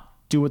not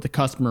do what the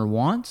customer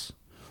wants?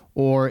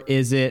 Or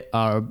is it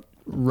a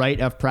rite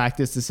of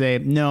practice to say,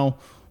 no,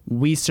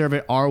 we serve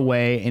it our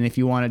way, and if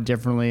you want it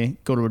differently,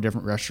 go to a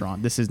different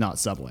restaurant. This is not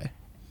Subway.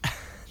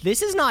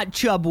 This is not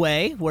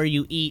Chubway, where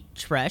you eat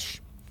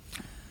fresh.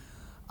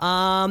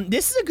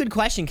 This is a good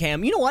question,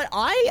 Cam. You know what?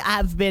 I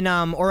have been,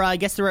 or I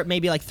guess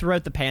maybe like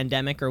throughout the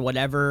pandemic or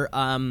whatever,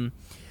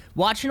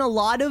 watching a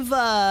lot of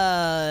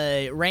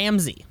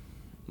Ramsay.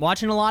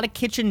 Watching a lot of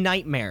Kitchen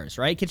Nightmares,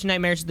 right? Kitchen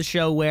Nightmares is the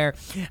show where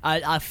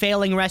a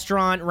failing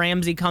restaurant,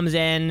 Ramsay comes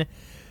in,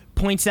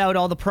 points out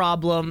all the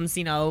problems,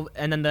 and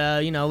then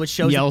it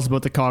shows... Yells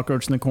about the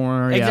cockroach in the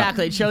corner.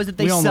 Exactly. Yeah. It shows that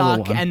they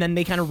suck, and then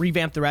they kind of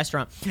revamp the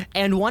restaurant.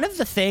 And one of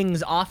the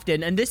things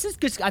often, and this is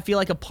just, I feel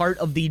like, a part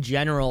of the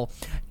general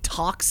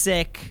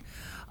toxic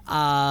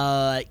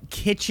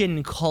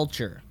kitchen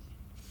culture,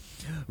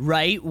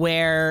 right?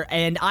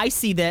 And I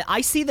see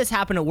this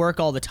happen at work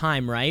all the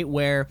time, right?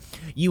 Where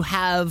you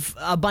have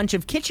a bunch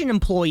of kitchen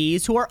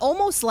employees who are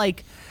almost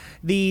like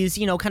these,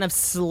 kind of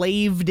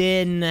slaved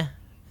in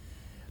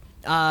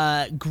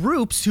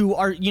groups who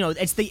are,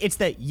 it's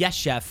the yes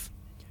chef,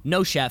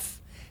 no chef,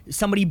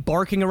 somebody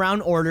barking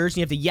around orders, and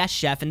you have the yes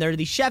chef, and there are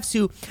these chefs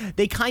who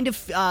they kind of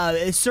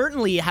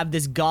certainly have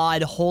this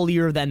God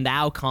holier than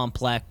thou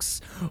complex,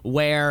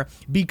 where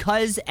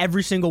because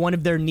every single one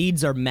of their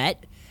needs are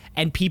met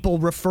and people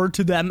refer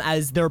to them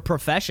as their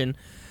profession,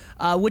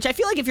 which I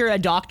feel like if you're a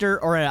doctor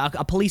or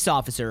a police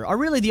officer are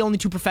really the only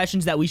two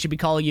professions that we should be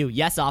calling you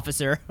yes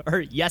officer or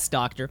yes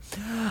doctor.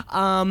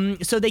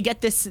 So they get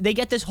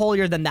this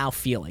holier than thou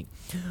feeling,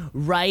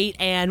 right?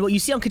 And what you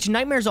see on Kitchen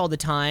Nightmares all the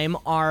time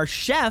are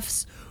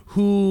chefs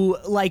who,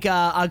 like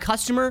a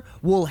customer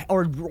will,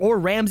 or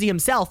Ramsay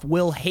himself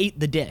will hate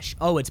the dish.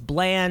 Oh, it's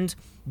bland.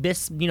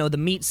 This, the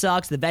meat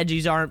sucks. The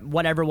veggies aren't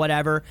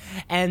whatever.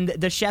 And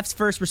the chef's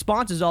first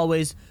response is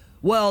always,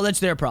 well, that's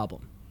their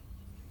problem.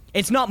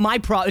 It's not my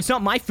It's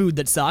not my food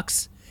that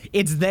sucks.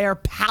 It's their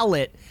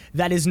palate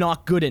that is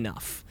not good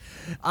enough.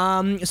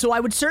 So I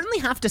would certainly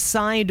have to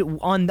side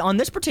on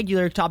this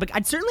particular topic.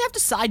 I'd certainly have to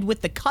side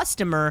with the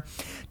customer,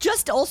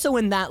 just also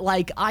in that,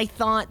 like, I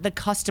thought the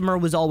customer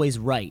was always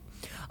right.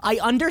 I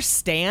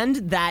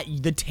understand that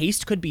the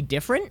taste could be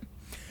different.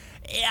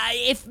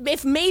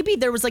 If maybe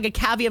there was like a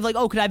caveat of like,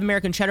 oh, could I have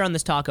American cheddar on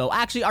this taco?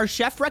 Actually, our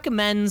chef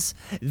recommends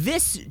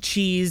this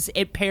cheese.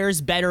 It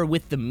pairs better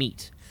with the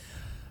meat.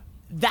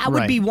 That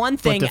would be one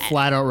thing. But to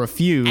flat out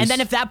refuse. And then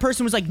if that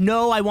person was like,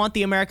 no, I want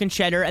the American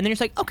cheddar, and then you're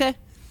just like, okay.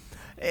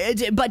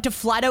 But to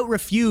flat out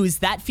refuse,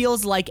 that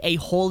feels like a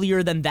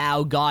holier than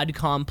thou, God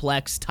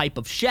complex type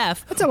of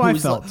chef. That's how I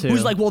felt too.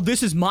 Who's like, well,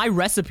 this is my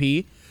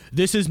recipe.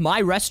 This is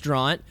my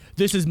restaurant.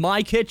 This is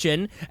my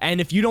kitchen.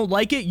 And if you don't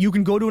like it, you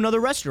can go to another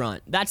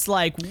restaurant. That's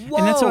like, whoa.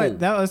 And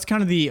that was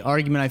kind of the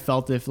argument I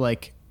felt if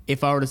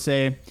I were to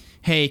say,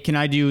 hey, can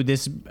I do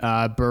this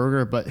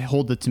burger but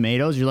hold the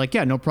tomatoes? You're like,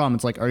 yeah, no problem.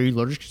 It's like, are you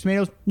allergic to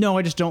tomatoes? No,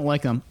 I just don't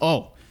like them.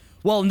 Oh.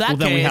 Well, in that case,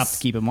 then we have to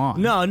keep them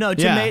on. No,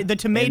 the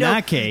tomato. In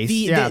that case,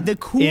 the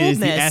coolness is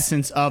the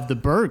essence of the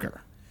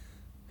burger.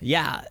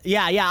 Yeah.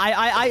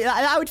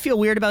 I would feel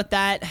weird about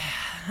that.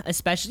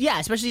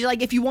 Especially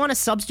like if you want a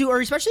substitute,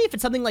 or especially if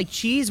it's something like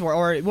cheese,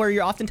 or where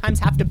you oftentimes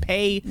have to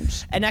pay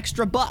an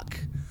extra buck,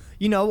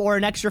 or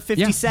an extra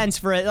 50 cents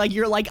for it. Like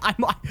you're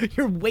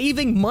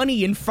waving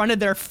money in front of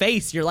their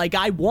face. You're like,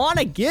 I want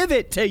to give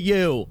it to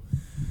you.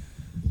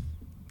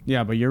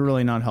 Yeah, but you're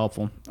really not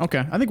helpful.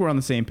 Okay, I think we're on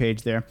the same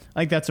page there.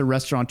 I think that's a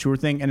restaurateur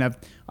thing, and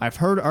I've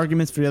heard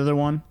arguments for the other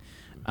one,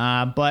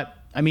 but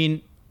I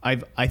mean,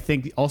 I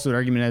think also the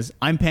argument is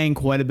I'm paying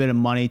quite a bit of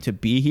money to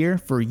be here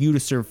for you to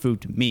serve food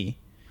to me.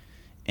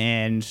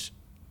 And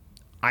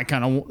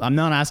I'm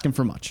not asking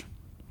for much.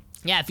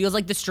 Yeah, it feels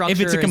like the structure is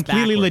if it's a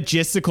completely backward.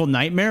 Logistical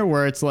nightmare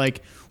where it's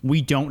like,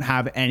 we don't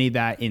have any of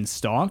that in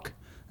stock,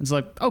 it's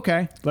like,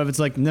 okay. But if it's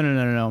like,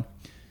 no.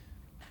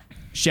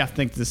 Chef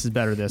thinks this is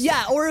better this way.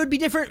 Or it would be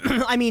different.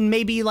 I mean,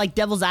 maybe like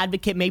devil's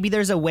advocate, maybe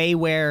there's a way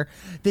where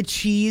the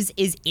cheese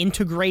is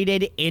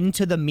integrated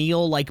into the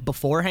meal like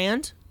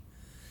beforehand.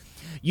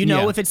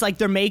 If it's like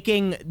they're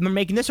making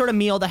this sort of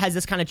meal that has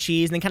this kind of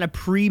cheese, and then kind of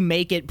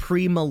pre-make it,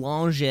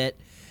 pre-melange it,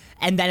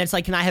 and then it's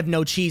like, can I have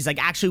no cheese?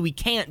 Like, actually, we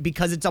can't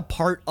because it's a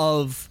part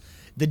of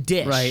the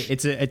dish. Right.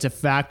 It's a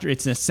factory.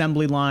 It's an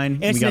assembly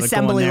line. It's an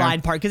assembly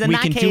line part. Because in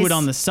that case, we can do it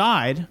on the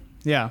side.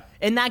 Yeah.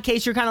 In that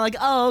case, you're kind of like,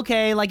 oh,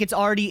 okay, like it's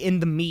already in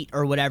the meat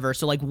or whatever.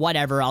 So like,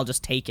 whatever, I'll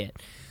just take it.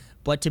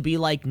 But to be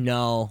like,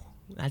 no,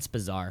 that's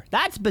bizarre.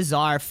 That's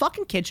bizarre.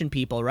 Fucking kitchen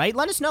people, right?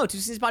 Let us know.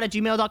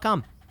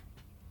 2cspot@gmail.com.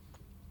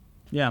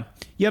 Yeah.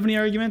 You have any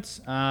arguments?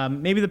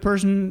 Maybe the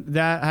person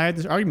that had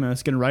this argument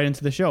is going to write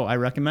into the show. I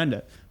recommend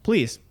it.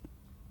 Please.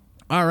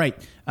 All right.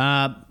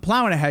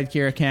 Plowing ahead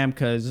here, Cam,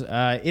 because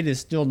it is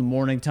still the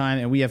morning time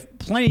and we have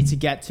plenty to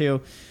get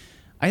to.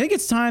 I think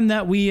it's time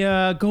that we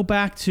go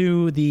back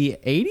to the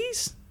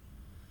 80s?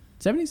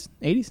 70s?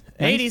 80s?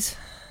 80s.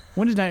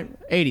 When did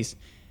 80s?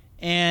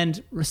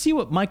 And see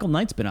what Michael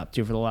Knight's been up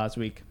to for the last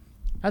week.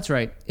 That's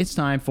right. It's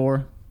time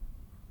for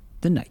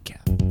the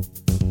Nightcap.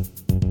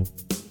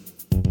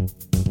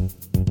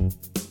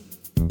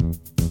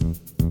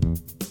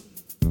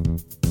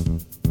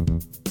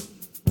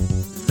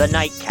 The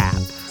Nightcap,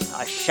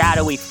 a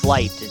shadowy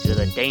flight into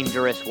the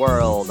dangerous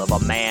world of a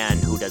man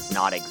who does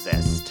not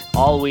exist.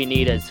 All we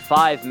need is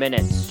 5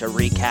 minutes to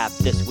recap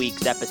this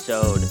week's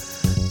episode.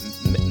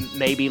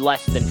 Maybe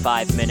less than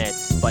 5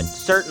 minutes, but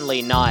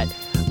certainly not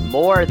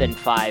more than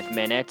 5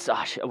 minutes.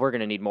 We're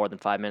gonna need more than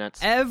 5 minutes.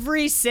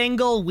 Every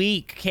single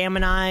week, Cam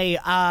and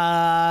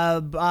I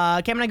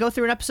go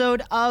through an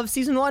episode of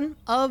season 1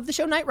 of the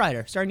show Knight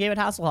Rider, starring David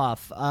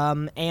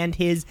Hasselhoff, and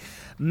his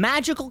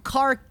magical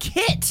car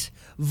Kit,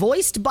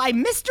 voiced by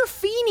Mr.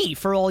 Feeney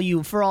for all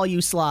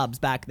you slobs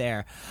back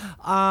there.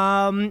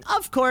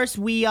 Of course,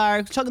 we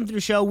are chugging through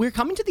the show. We're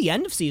coming to the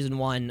end of season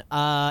 1,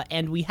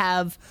 and we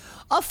have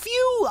a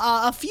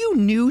few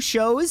new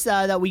shows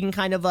that we can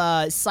kind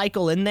of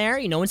cycle in there,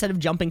 instead of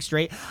jumping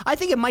straight. I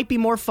think it might be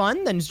more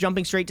fun than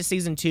jumping straight to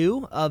season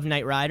 2 of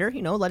Knight Rider.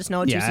 Let us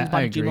know at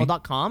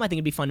twoseasonspod@gmail.com. I think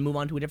it'd be fun to move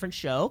on to a different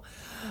show.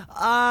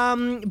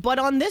 But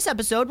on this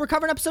episode, we're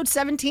covering episode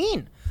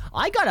 17.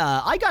 I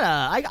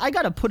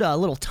gotta put a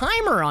little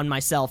timer on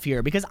myself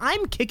here because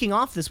I'm kicking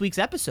off this week's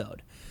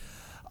episode.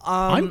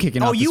 I'm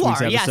kicking off this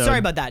week's episode. Yeah, sorry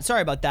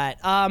about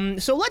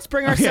that. So let's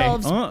bring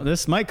ourselves... Okay. Oh,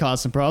 this might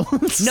cause some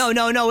problems. No,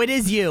 it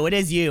is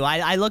you.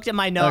 I looked at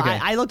my note. Okay.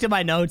 I looked at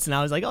my notes and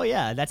I was like, oh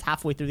yeah, that's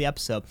halfway through the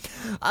episode.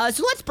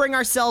 So let's bring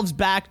ourselves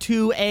back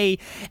to a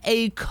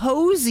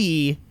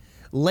cozy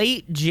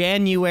late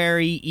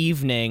January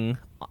evening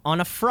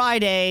on a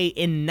Friday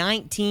in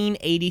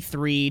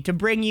 1983 to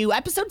bring you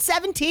episode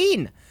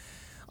 17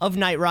 of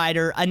Knight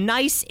Rider, a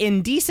nice,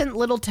 indecent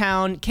little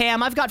town.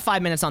 Cam, I've got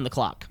 5 minutes on the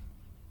clock.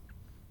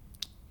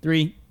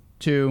 3,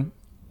 2,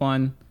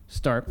 1,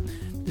 start.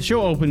 The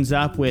show opens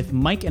up with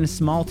Mike in a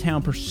small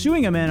town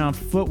pursuing a man on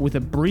foot with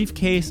a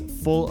briefcase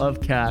full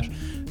of cash.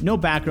 No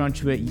background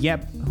to it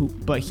yet,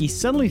 but he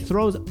suddenly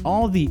throws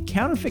all the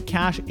counterfeit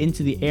cash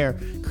into the air,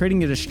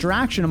 creating a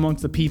distraction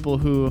amongst the people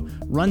who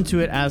run to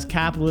it as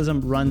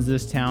capitalism runs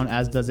this town,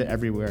 as does it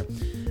everywhere.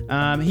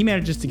 He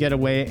manages to get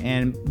away,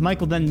 and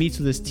Michael then meets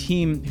with his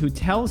team who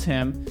tells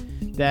him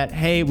that,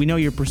 hey, we know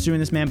you're pursuing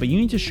this man, but you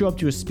need to show up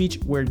to a speech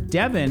where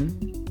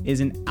Devin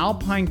is an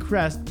Alpine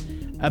Crest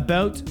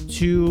about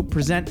to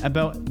present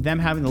about them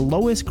having the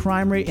lowest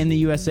crime rate in the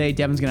USA.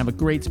 Devin's going to have a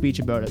great speech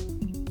about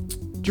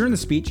it. During the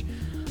speech,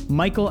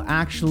 Michael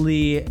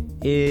actually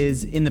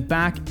is in the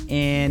back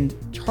and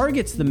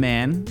targets the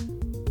man,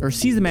 or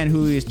sees the man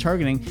who he is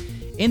targeting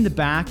in the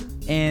back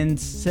and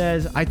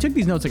says, I took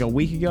these notes like a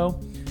week ago,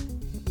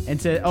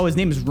 and said, his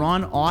name is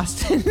Ron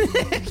Austin,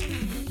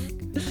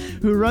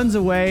 who runs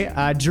away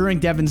during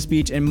Devin's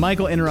speech, and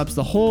Michael interrupts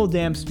the whole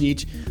damn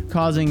speech,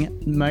 causing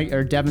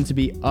Devin to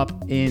be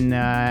up in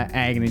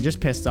agony,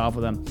 just pissed off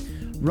with him.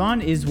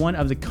 Ron is one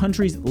of the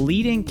country's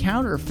leading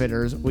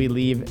counterfeiters, we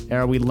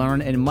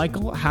learn, and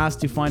Michael has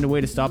to find a way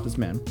to stop this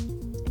man.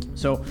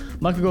 So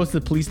Michael goes to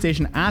the police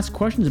station, asks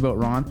questions about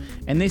Ron,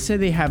 and they say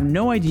they have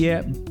no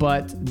idea,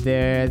 but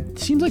there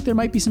seems like there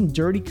might be some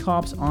dirty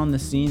cops on the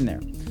scene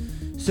there.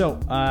 So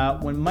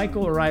when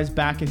Michael arrives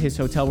back at his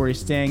hotel where he's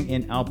staying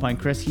in Alpine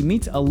Crest, he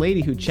meets a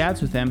lady who chats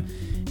with him,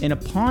 and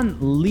upon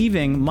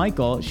leaving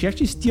Michael, she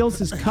actually steals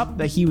his cup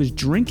that he was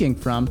drinking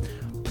from,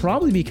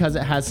 probably because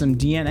it has some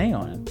DNA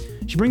on it.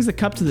 She brings the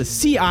cup to the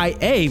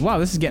CIA. Wow,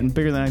 this is getting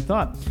bigger than I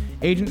thought.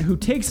 Agent who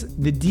takes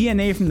the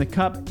DNA from the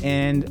cup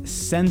and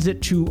sends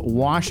it to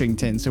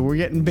Washington. So we're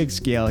getting big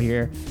scale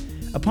here.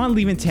 Upon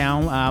leaving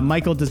town,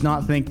 Michael does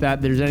not think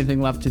that there's anything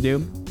left to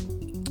do.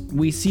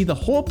 We see the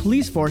whole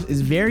police force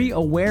is very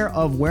aware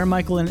of where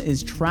Michael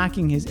is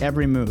tracking his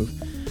every move.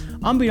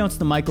 Unbeknownst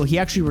to Michael, he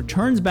actually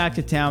returns back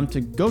to town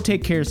to go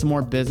take care of some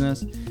more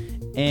business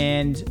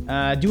and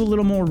do a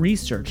little more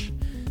research.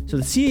 So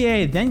the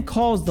CIA then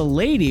calls the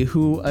lady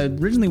who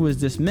originally was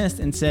dismissed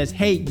and says,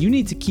 hey, you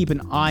need to keep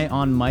an eye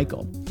on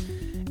Michael.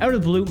 Out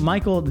of the blue,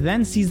 Michael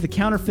then sees the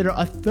counterfeiter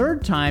a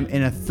third time,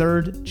 and a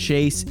third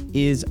chase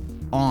is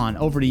on.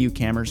 Over to you,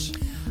 Cammers.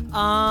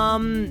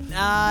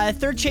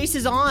 Third chase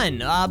is on,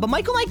 but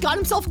Michael Knight got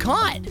himself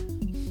caught,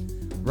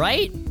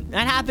 right?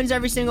 That happens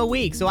every single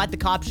week. So at the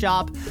cop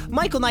shop,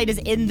 Michael Knight is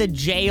in the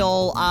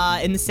jail,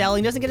 in the cell.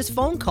 He doesn't get his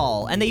phone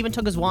call, and they even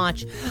took his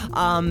watch,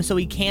 so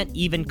he can't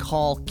even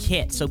call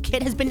Kit. So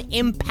Kit has been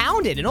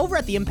impounded, and over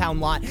at the impound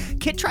lot,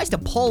 Kit tries to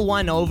pull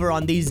one over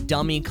on these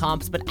dummy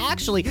cops, but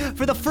actually,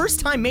 for the first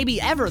time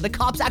maybe ever, the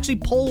cops actually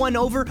pull one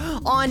over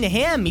on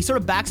him. He sort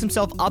of backs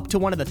himself up to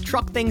one of the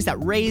truck things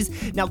that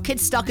raise. Now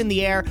Kit's stuck in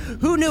the air.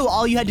 Who knew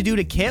all you had to do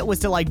to Kit was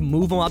to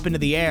move him up into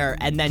the air,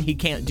 and then he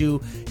can't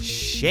do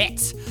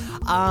shit.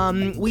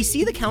 We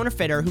see the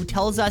counterfeiter who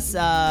tells us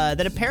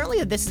that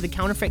apparently this is the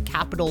counterfeit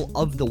capital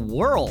of the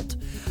world,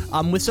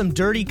 with some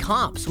dirty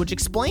cops, which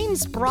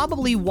explains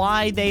probably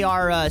why they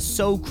are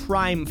so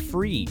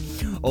crime-free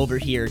over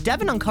here.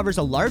 Devin uncovers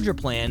a larger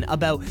plan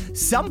about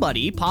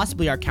somebody,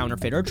 possibly our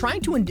counterfeiter,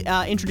 trying to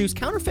introduce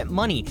counterfeit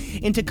money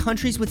into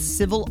countries with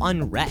civil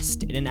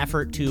unrest in an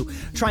effort to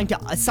trying to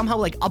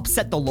somehow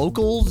upset the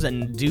locals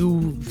and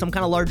do some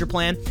kind of larger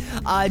plan.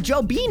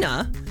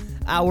 Jobina,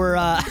 our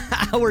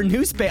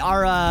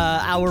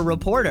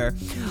reporter,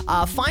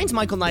 finds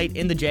Michael Knight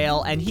in the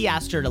jail, and he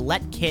asks her to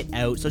let Kit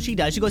out. So she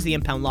does. She goes to the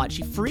impound lot.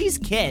 She frees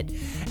Kit,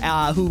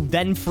 who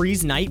then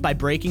frees Knight by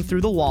breaking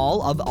through the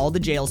wall of all the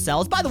jail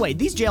cells. By the way,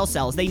 these jail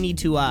cells, they need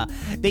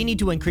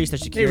to increase their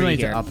security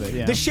here. Up it,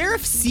 yeah. The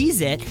sheriff sees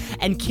it,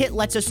 and Kit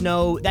lets us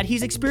know that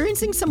he's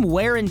experiencing some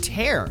wear and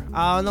tear.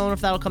 I don't know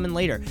if that'll come in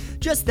later.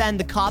 Just then,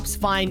 the cops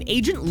find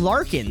Agent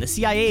Larkin, the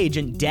CIA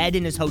agent, dead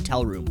in his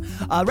hotel room.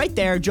 Right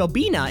there,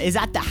 Jobina is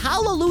at the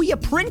Hallelujah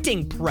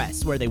printing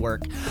press where they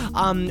work,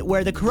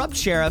 where the corrupt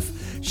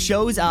sheriff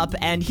shows up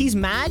and he's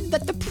mad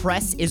that the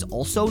press is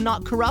also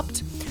not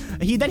corrupt.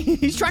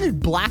 He's trying to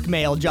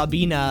blackmail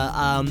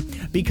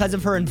Jabina because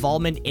of her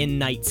involvement in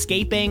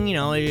nightscaping. You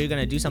know, you're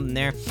gonna do something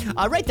there.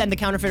 Right then, the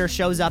counterfeiter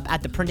shows up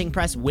at the printing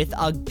press with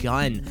a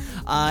gun.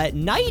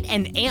 Knight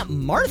and Aunt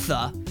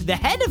Martha, the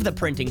head of the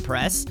printing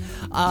press,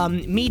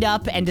 meet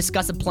up and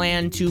discuss a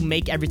plan to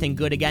make everything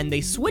good again.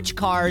 They switch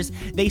cars,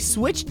 they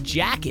switch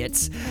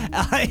jackets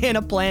in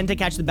a plan to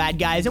catch the bad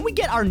guys, and we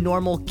get our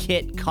normal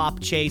Kit cop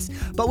chase,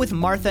 but with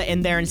Martha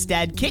in there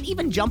instead. Kit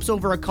even jumps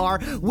over a car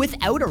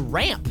without a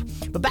ramp.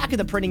 But back at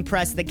the printing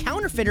press, the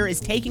counterfeiter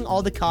is taking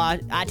all the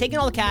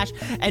cash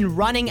and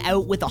running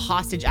out with a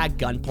hostage at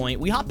gunpoint.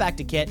 We hop back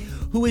to Kit,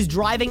 who is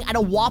driving at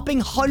a whopping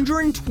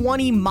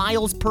 120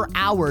 miles per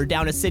hour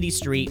down a city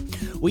street.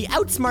 We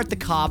outsmart the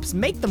cops,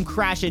 make them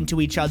crash into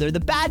each other. The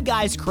bad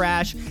guys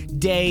crash.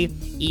 Day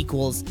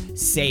equals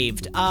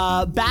saved.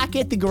 Back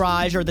at the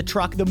garage, or the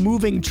truck, the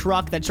moving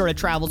truck that sort of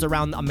travels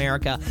around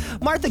America,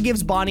 Martha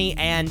gives Bonnie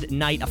and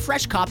Knight a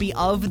fresh copy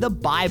of the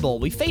Bible.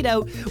 We fade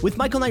out with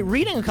Michael Knight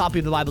reading a copy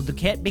of the Bible to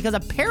Kit because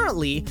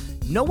apparently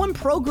no one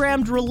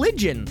programmed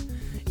religion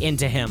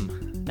into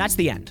him. That's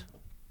the end.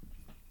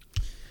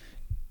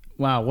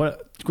 Wow,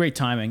 what great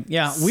timing.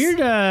 Yeah, weird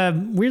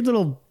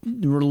little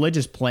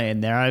religious play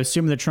in there. I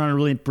assume they're trying to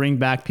really bring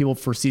back people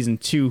for season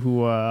 2 who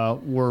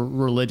were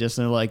religious,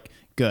 and they're like,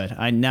 good,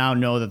 I now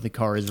know that the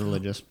car is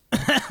religious.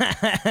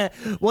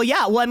 Well,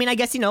 yeah, well, I mean, I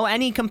guess, you know,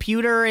 any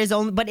computer is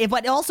only,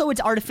 but also it's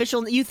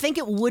artificial. You think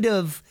it would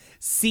have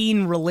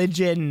seen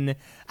religion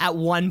at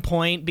one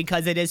point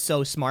because it is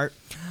so smart.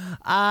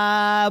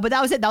 But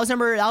that was it.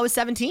 That was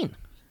 17.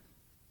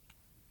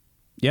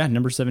 Yeah,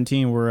 number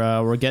 17.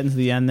 We're getting to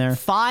the end there.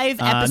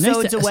 5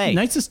 episodes away.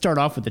 Nice to start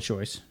off with the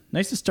choice.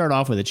 Nice to start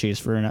off with a chase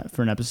for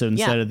an episode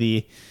instead of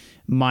the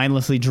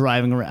mindlessly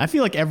driving around. I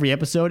feel like every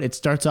episode it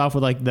starts off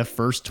with like the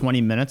first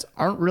 20 minutes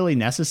aren't really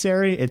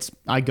necessary. It's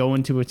I go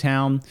into a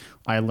town,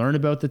 I learn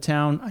about the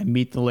town, I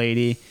meet the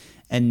lady,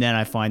 and then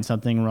I find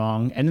something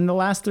wrong. And then the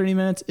last 30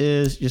 minutes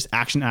is just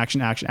action,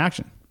 action, action,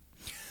 action.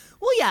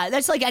 Well, yeah,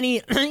 that's like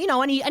any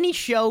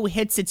show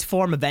hits its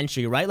form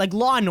eventually, right? Like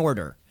Law and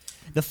Order.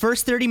 The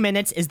first 30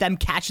 minutes is them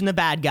catching the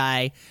bad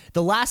guy.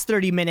 The last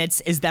 30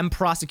 minutes is them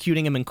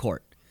prosecuting him in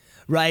court,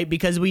 right?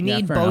 Because we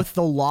need both enough.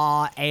 the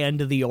law and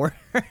the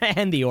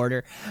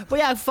order. But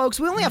yeah, folks,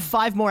 we only have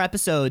 5 more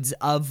episodes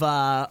of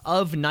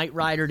Knight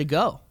Rider to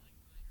go.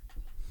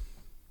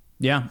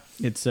 Yeah,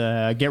 it's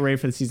get ready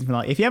for the season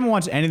finale. If you haven't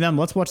watched any of them,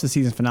 let's watch the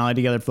season finale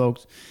together,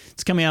 folks.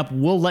 It's coming up.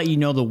 We'll let you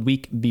know the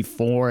week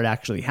before it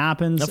actually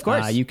happens. Of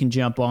course, you can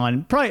jump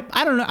on. Probably,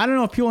 I don't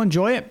know if people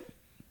enjoy it.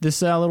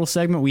 This little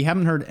segment, we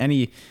haven't heard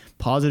any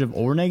positive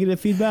or negative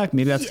feedback.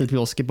 Maybe that's because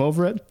people skip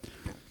over it.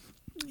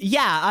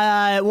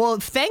 Yeah, well,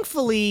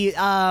 thankfully,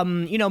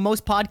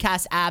 most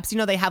podcast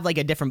apps, they have like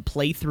a different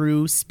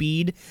playthrough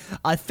speed.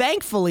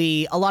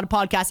 Thankfully, a lot of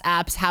podcast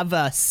apps have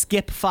a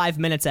skip 5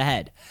 minutes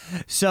ahead.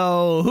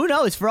 So who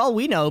knows? For all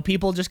we know,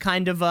 people just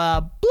kind of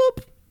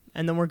bloop,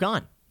 and then we're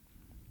gone.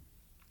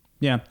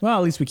 Yeah, well,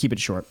 at least we keep it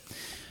short.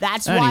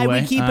 That's why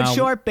we keep it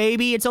short,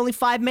 baby. It's only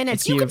 5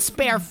 minutes. You can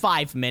spare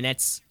 5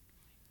 minutes.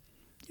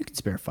 You can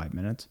spare 5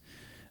 minutes.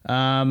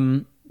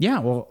 Yeah,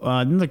 well,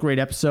 another great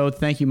episode.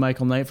 Thank you,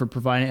 Michael Knight, for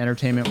providing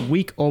entertainment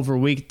week over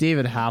week.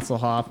 David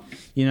Hasselhoff,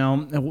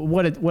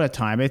 what a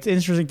time. It's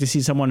interesting to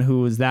see someone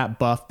who is that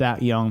buff,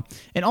 that young,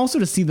 and also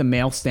to see the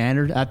male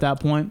standard at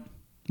that point,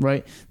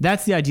 right?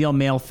 That's the ideal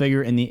male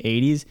figure in the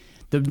 80s.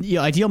 The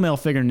ideal male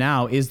figure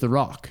now is The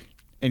Rock,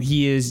 and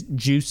he is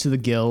juiced to the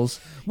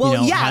gills,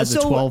 has a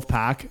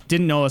 12-pack.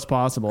 Didn't know it was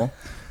possible.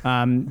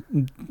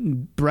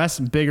 Breasts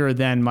bigger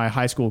than my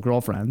high school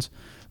girlfriend's.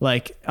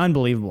 Like,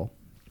 unbelievable.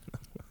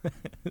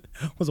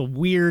 was a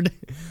weird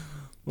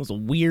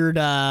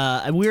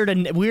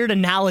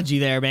analogy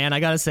there, man. I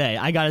gotta say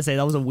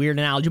that was a weird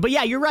analogy. But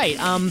yeah, you're right.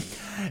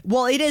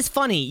 Well, it is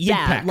funny.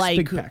 Yeah,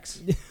 big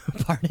pecs.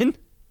 Pardon?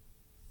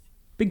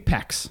 Big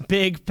pecs.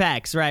 Big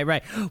pecs. Right.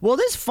 Well,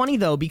 it is funny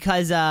though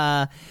because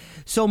Hasselhoff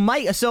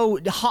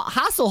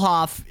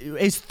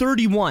is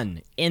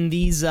 31 in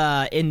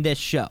this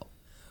show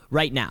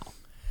right now,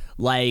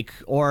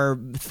 or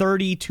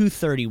 30 to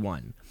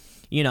 31.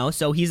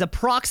 So he's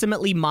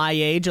approximately my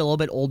age, a little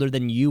bit older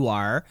than you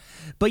are.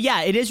 But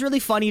yeah, it is really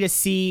funny to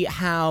see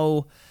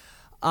how,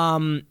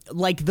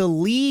 the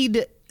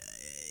lead,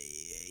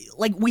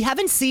 we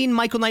haven't seen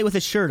Michael Knight with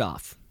his shirt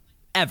off,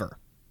 ever.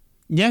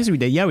 Yes, we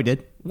did. Yeah, we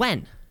did.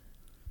 When?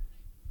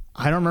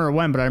 I don't remember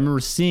when, but I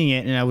remember seeing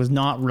it, and I was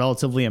not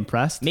relatively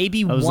impressed.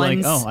 Maybe I was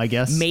once. like, I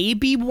guess.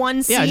 Maybe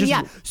one scene.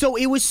 Yeah. So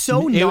it was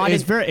so not.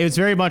 It was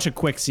very much a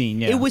quick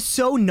scene. Yeah. It was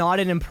so not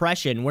an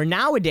impression. Where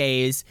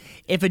nowadays,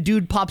 if a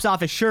dude pops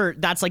off his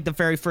shirt, that's like the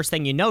very first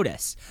thing you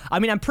notice. I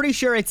mean, I'm pretty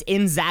sure it's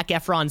in Zac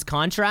Efron's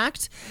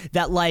contract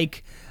that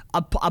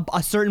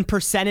a certain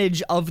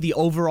percentage of the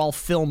overall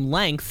film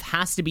length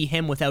has to be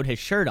him without his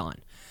shirt on.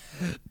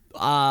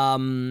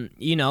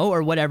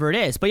 or whatever it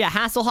is. But yeah,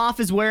 Hasselhoff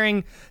is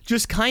wearing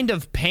just kind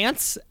of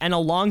pants and a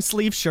long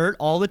sleeve shirt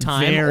all the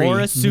time, or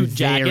a suit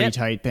jacket. Very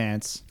tight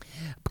pants.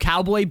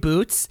 Cowboy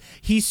boots.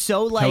 He's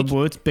so like... Cowboy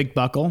boots, big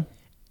buckle.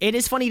 It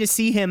is funny to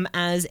see him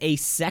as a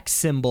sex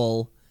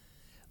symbol,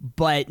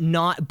 but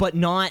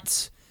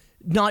not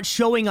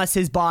showing us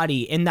his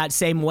body in that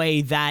same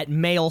way that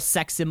male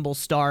sex symbol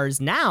stars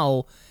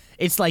now.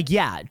 It's like,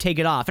 yeah, take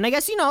it off. And I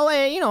guess,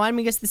 I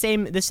guess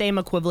the same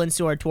equivalence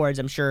towards,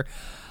 I'm sure,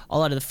 a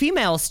lot of the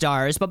female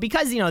stars. But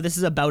because, this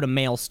is about a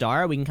male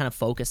star, we can kind of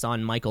focus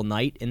on Michael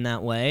Knight in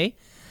that way.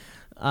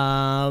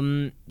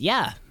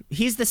 Yeah,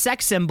 he's the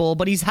sex symbol,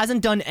 but he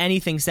hasn't done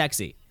anything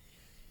sexy.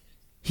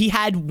 He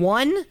had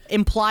one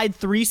implied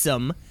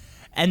threesome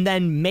and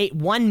then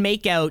one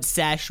makeout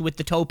sesh with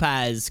the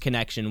Topaz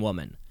Connection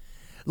woman.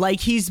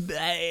 Like he's,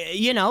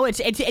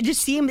 it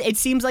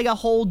seems like a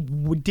whole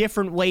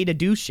different way to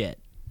do shit.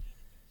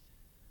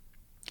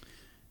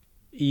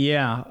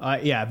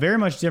 Yeah, very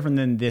much different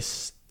than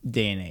this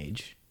day and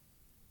age.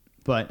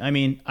 But I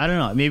mean, I don't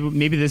know.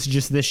 Maybe this is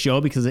just this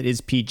show because it is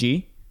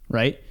PG,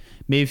 right?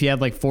 Maybe if you have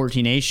like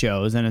 14A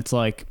shows and it's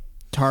like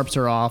tarps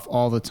are off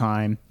all the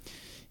time,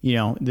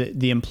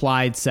 the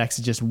implied sex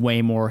is just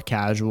way more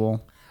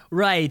casual.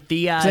 Right.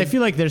 'Cause I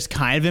feel like there's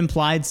kind of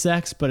implied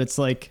sex, but it's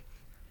like.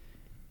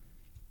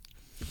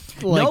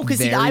 No,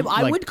 because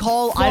I would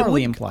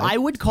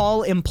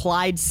call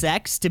implied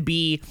sex to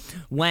be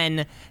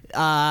when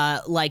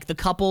like the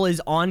couple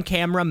is on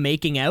camera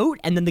making out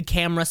and then the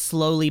camera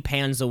slowly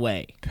pans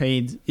away.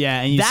 And you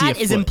see that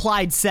is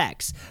implied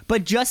sex.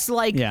 But just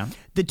like the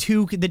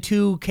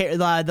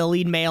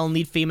lead male and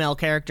lead female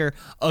character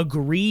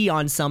agree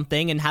on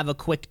something and have a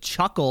quick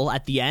chuckle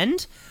at the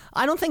end,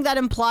 I don't think that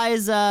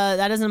implies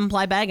that doesn't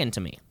imply bagging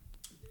to me.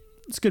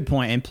 It's a good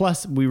point. And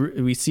plus,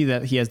 we see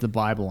that he has the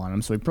Bible on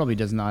him, so he probably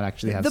does not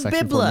actually have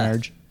sex before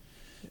marriage.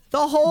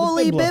 The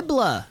Holy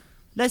Biblia.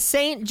 The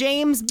St.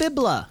 James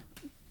Biblia.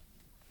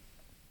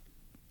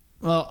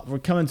 Well, we're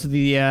coming to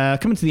the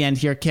end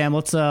here, Cam.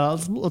 Let's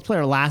play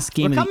our last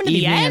game of the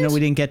evening. I know we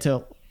didn't get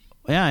to.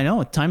 Yeah, I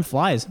know. Time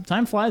flies.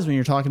 Time flies when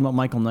you're talking about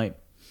Michael Knight.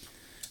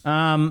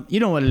 You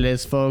know what it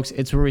is, folks.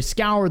 It's where we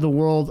scour the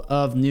world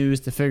of news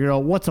to figure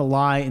out what's a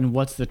lie and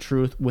what's the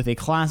truth with a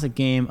classic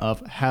game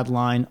of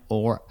headline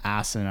or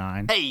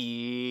asinine.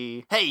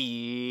 Hey,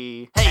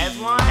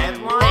 headline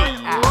or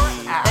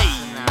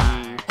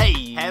asinine.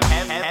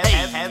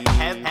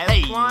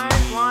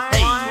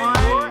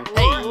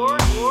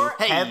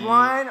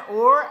 Headline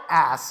or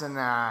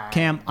asinine.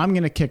 Cam, I'm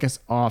going to kick us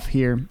off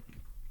here.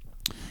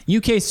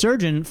 UK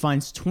surgeon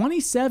finds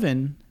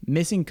 27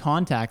 missing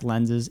contact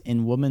lenses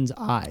in woman's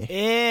eye.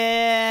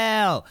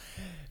 Ew.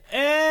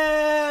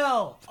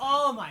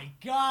 Oh my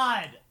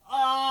God.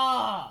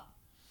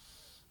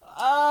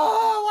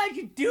 Why'd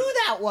you do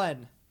that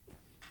one?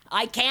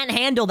 I can't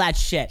handle that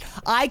shit.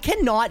 I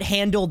cannot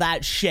handle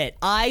that shit.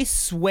 I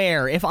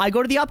swear, if I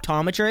go to the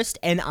optometrist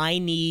and I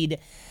need...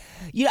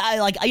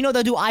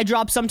 they'll do eye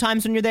drops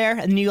sometimes when you're there,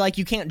 and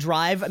you can't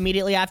drive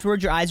immediately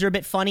afterwards. Your eyes are a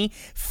bit funny.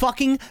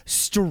 Fucking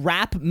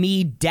strap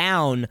me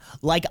down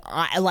like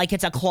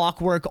it's a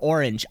Clockwork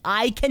Orange.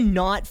 I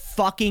cannot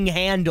fucking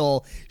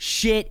handle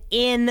shit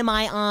in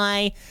my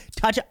eye.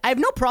 I have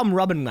no problem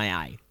rubbing my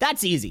eye.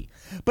 That's easy.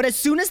 But as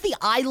soon as the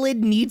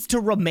eyelid needs to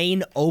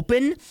remain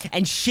open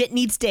and shit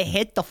needs to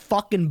hit the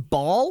fucking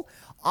ball,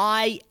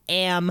 I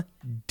am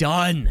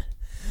done.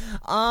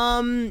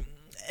 And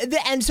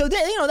so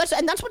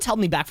that's what's held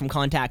me back from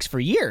contacts for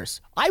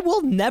years.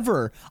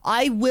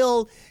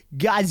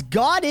 Guys,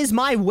 God is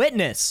my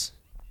witness.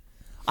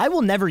 I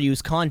will never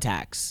use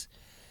contacts.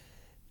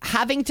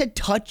 Having to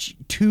touch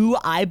 2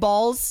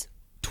 eyeballs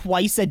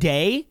twice a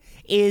day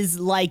is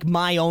like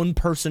my own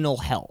personal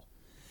hell.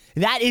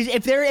 That is,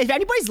 if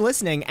anybody's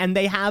listening and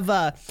they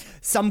have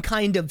some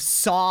kind of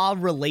Saw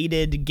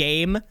related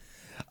game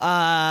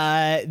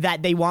that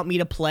they want me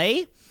to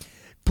play,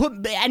 put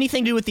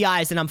anything to do with the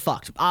eyes and I'm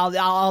fucked.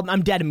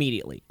 I'm dead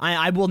immediately.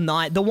 I will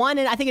not. The one,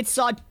 and I think it's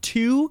Saw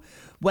 2,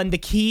 when the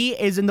key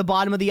is in the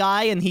bottom of the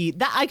eye, and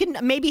I can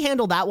maybe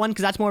handle that one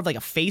because that's more of like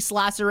a face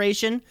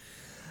laceration.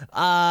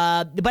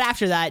 But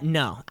after that,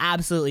 no,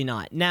 absolutely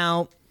not.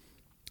 Now,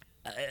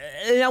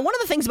 one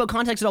of the things about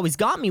contacts that always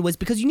got me was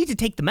because you need to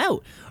take them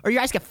out or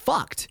your eyes get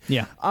fucked.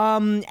 Yeah.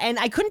 And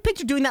I couldn't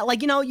picture doing that.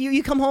 Like,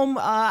 you come home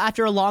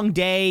after a long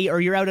day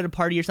or you're out at a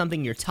party or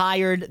something, you're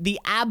tired. The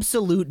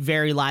absolute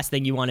very last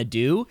thing you want to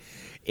do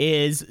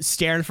is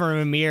stare in front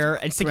of a mirror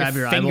and stick your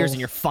fingers eyeballs in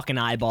your fucking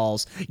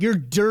eyeballs. Your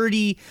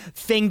dirty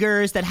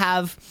fingers that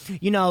have,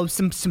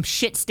 some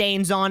shit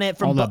stains on it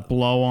from all that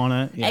blow on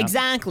it. Yeah.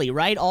 Exactly,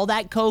 right? All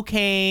that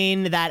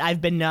cocaine that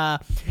I've been,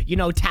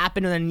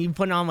 tapping and then you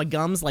put it on my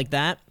gums like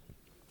that.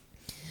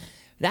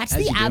 That's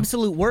the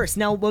absolute worst.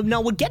 Now,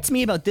 what gets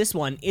me about this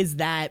one is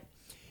that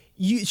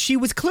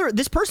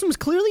this person was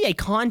clearly a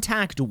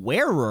contact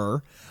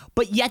wearer,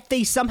 but yet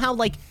they somehow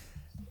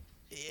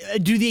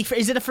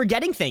is it a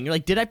forgetting thing? You're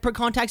like, did I put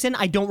contacts in?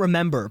 I don't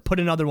remember. Put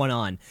another one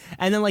on.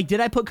 And then like, did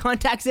I put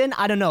contacts in?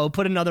 I don't know.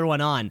 Put another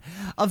one on.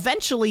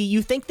 Eventually,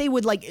 you think they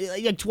would like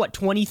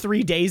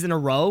 23 days in a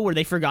row where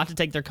they forgot to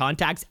take their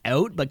contacts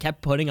out but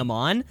kept putting them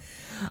on?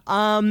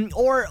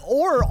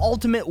 Or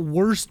ultimate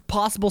worst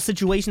possible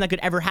situation that could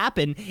ever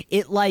happen,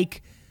 it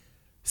like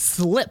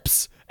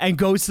slips and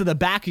goes to the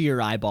back of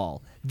your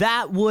eyeball.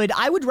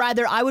 I would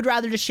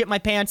rather just shit my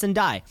pants and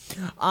die.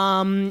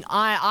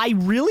 I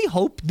really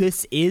hope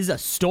this is a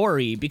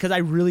story because I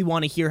really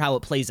want to hear how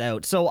it plays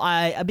out. So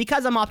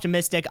because I'm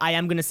optimistic, I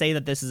am going to say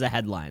that this is a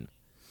headline.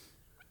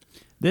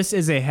 This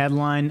is a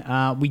headline.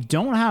 We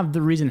don't have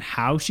the reason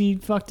how she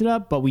fucked it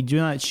up, but we do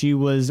know that she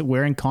was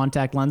wearing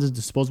contact lenses,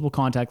 disposable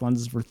contact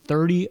lenses, for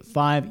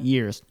 35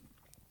 years.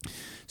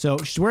 So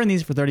she's wearing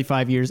these for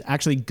 35 years,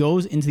 actually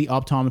goes into the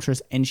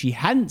optometrist, and she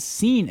hadn't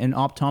seen an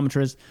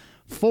optometrist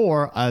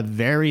for a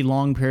very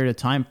long period of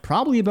time,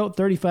 probably about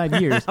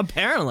 35 years.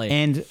 Apparently.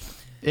 And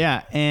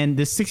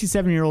this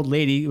 67-year-old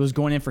lady was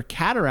going in for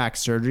cataract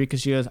surgery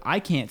because she goes, I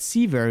can't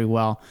see very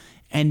well.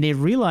 And they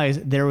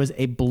realized there was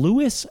a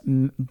bluish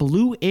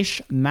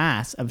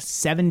mass of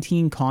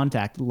 17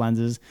 contact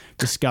lenses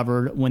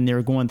discovered when they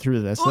were going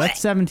through this. So that's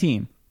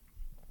 17.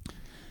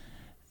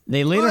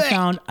 They later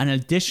found an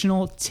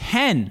additional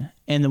 10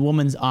 in the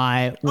woman's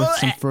eye with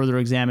some further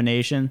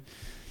examination.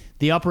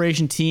 The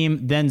operation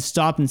team then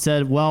stopped and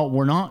said, well,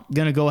 we're not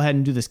going to go ahead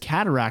and do this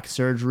cataract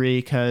surgery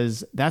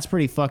because that's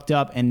pretty fucked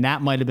up and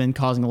that might have been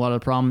causing a lot of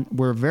the problem.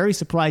 We're very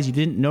surprised you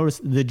didn't notice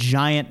the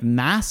giant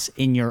mass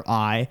in your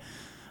eye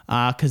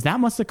because that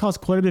must have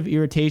caused quite a bit of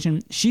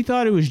irritation. She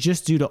thought it was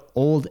just due to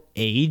old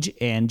age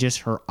and just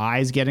her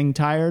eyes getting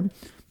tired.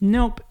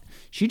 Nope.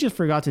 She just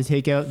forgot to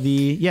take out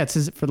it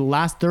says for the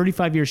last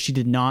 35 years, she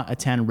did not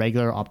attend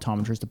regular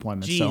optometrist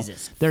appointments.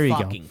 Jesus so there you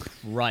fucking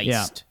go.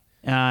 Christ.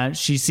 Yeah.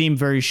 She seemed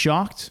very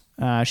shocked.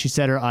 She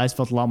said her eyes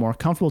felt a lot more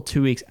comfortable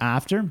 2 weeks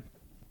after,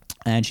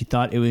 and she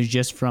thought it was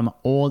just from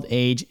old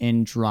age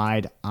and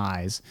dried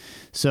eyes.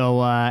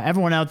 So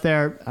everyone out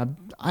there,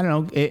 I don't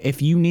know,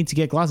 if you need to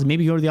get glasses,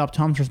 maybe go to the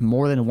optometrist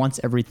more than once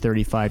every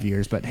 35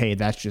 years. But hey,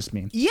 that's just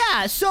me.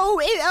 Yeah.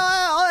 So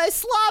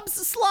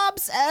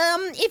slobs.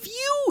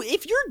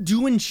 If you're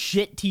doing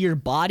shit to your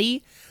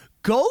body,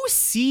 go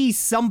see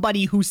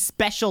somebody who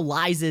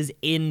specializes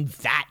in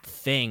that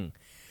thing.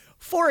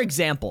 For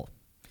example,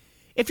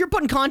 if you're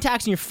putting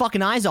contacts in your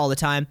fucking eyes all the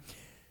time,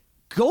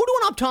 go to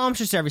an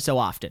optometrist every so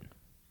often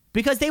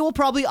because they will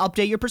probably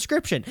update your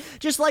prescription.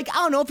 Just like, I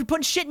don't know, if you're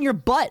putting shit in your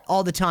butt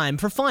all the time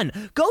for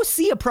fun, go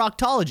see a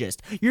proctologist.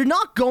 You're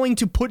not going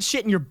to put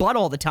shit in your butt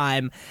all the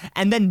time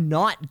and then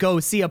not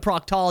go see a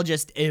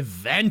proctologist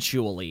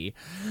eventually.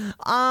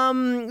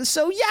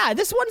 So yeah,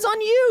 this one's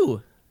on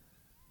you.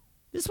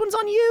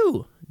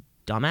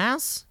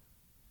 Dumbass.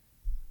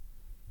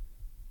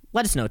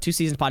 Let us know,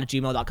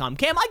 twoseasonspod@gmail.com.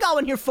 Cam, I got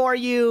one here for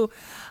you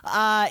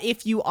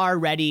if you are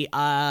ready.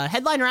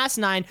 Headliner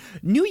asinine,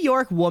 New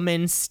York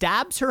woman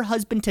stabs her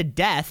husband to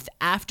death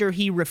after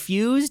he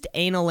refused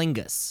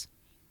analingus.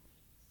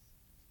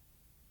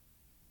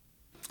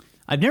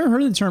 I've never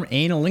heard of the term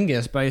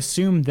analingus, but I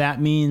assume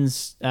that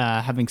means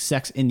having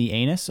sex in the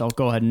anus. I'll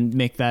go ahead and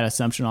make that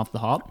assumption off the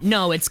hop.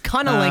 No, it's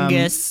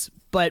cunnilingus,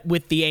 but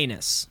with the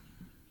anus.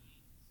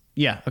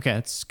 Yeah, okay,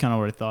 that's kind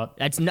of what I thought.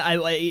 That's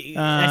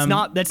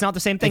not the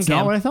same thing. It's Cam.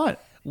 not what I thought.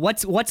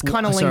 What's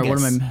cunnilingus?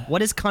 Sorry,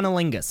 what is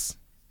cunnilingus?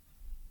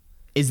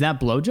 Is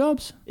that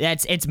blowjobs?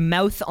 It's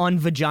mouth on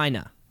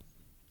vagina.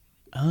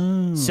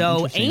 Oh,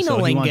 so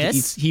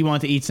analingus. So he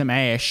wanted to eat some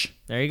ash.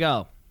 There you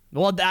go.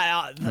 Well,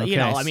 Okay. you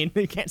know, I mean,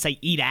 you can't say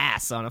eat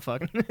ass on a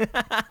fucking.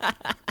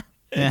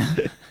 Yeah.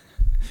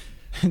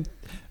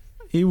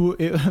 So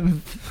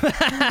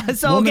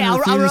okay,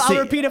 I'll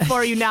repeat it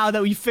for you now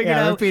that we figured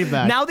out. Repeat it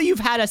back. Now that you've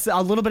had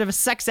a little bit of a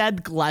sex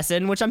ed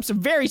lesson, which I'm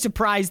very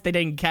surprised they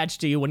didn't catch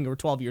to you when you were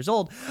 12 years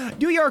old.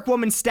 New York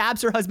woman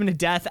stabs her husband to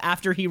death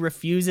after he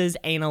refuses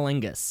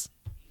analingus.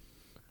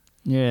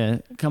 Yeah,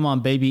 come on,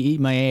 baby, eat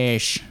my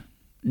ash.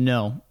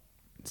 No.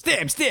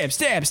 Stab.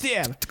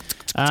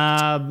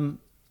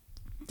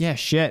 Yeah,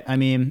 shit. I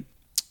mean,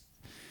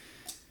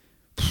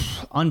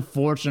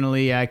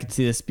 unfortunately, I could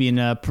see this being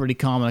a pretty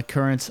common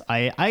occurrence.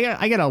 I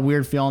got a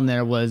weird feeling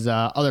there was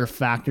other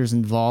factors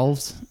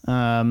involved.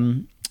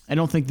 I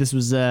don't think this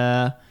was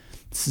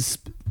is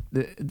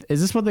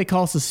this what they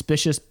call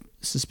suspicious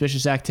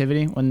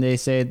activity when they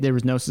say there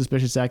was no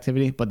suspicious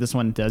activity, but this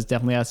one does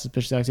definitely have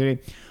suspicious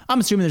activity. I'm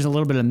assuming there's a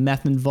little bit of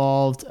meth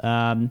involved,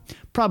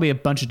 probably a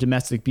bunch of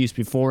domestic abuse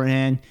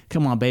beforehand.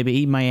 Come on, baby,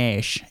 eat my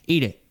ash.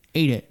 Eat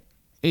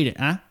it,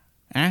 huh?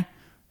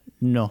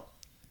 No.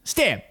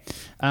 Stab.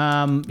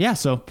 Yeah,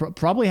 so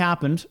probably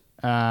happened.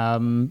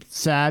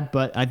 Sad,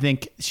 but I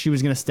think she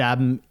was going to stab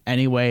him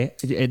anyway.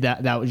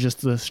 That was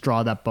just the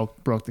straw that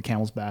broke the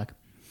camel's back.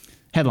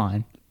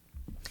 Headline.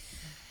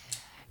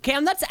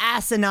 Cam, that's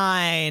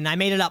asinine. I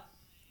made it up.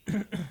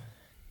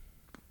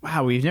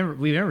 Wow, we've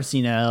never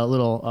seen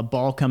a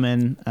ball come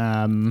in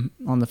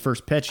on the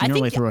first pitch. You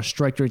normally throw a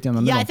strike right down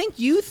the middle. Yeah, I think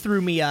you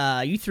threw me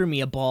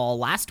a ball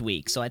last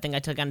week, so I think I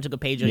took a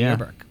page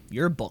out of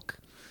your book.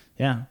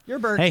 Yeah. Your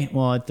bird. Hey,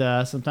 well,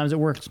 sometimes it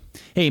works.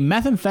 Hey,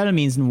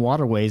 methamphetamines in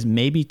waterways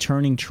may be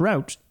turning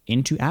trout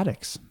into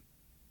addicts.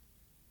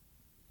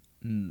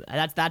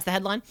 That's the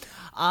headline.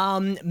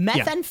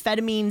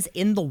 Methamphetamines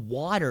in the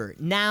water.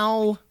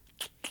 Now,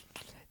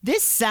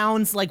 this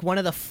sounds like one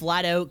of the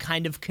flat out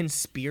kind of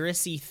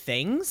conspiracy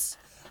things.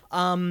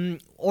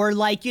 Or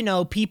like,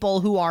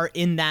 people who are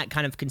in that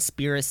kind of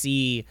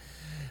conspiracy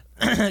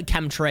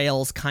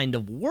chemtrails kind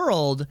of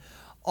world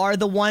are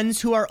the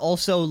ones who are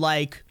also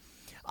like,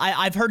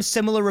 I've heard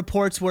similar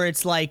reports where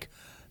it's like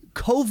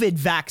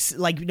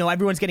COVID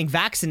everyone's getting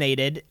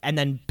vaccinated and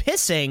then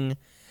pissing.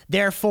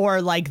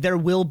 Therefore, like, there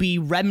will be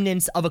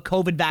remnants of a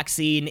COVID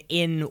vaccine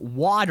in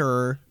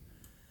water,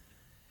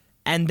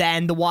 and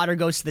then the water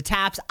goes to the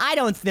taps. I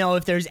don't know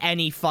if there's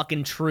any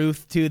fucking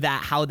truth to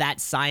that, how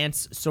that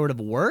science sort of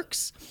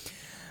works.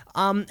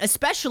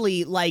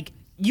 Especially, like,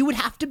 you would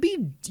have to be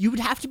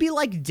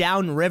like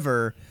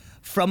downriver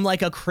from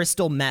like a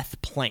crystal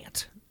meth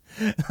plant.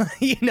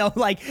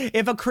 Like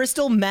if a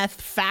crystal meth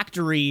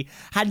factory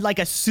had like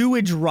a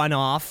sewage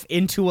runoff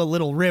into a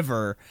little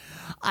river,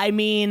 how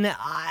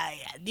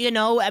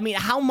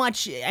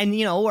much, and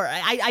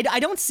I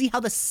don't see how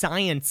the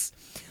science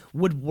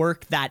would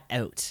work that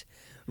out,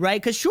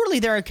 right? Because surely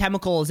there are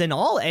chemicals in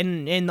all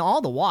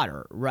the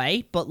water,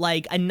 right? But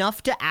like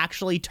enough to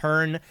actually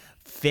turn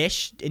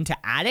fish into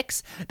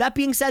addicts. That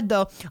being said,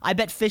 though, I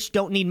bet fish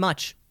don't need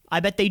much. I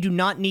bet they do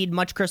not need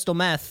much crystal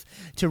meth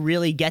to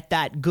really get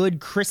that good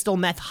crystal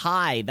meth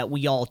high that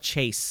we all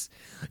chase.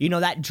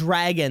 That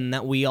dragon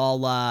that we all,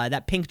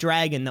 that pink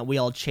dragon that we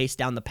all chase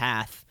down the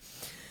path.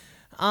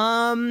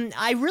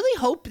 I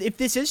really hope, if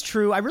this is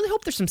true, I really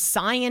hope there's some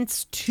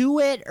science to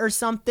it or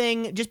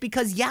something, just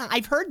because,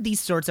 I've heard these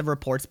sorts of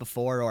reports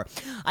before, or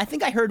I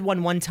think I heard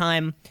one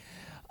time,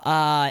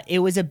 it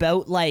was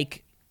about,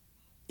 like,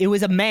 it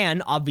was a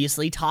man,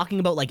 obviously, talking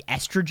about, like,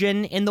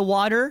 estrogen in the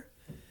water,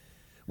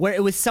 where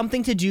it was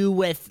something to do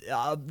with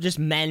just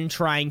men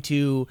trying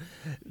to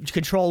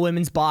control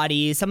women's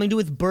bodies, something to do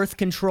with birth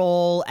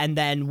control, and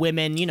then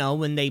women,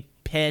 when they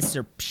piss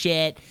or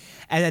shit,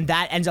 and then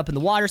that ends up in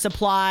the water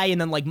supply, and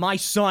then, like, my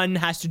son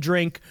has to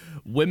drink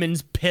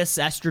women's piss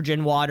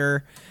estrogen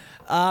water.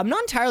 I'm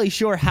not entirely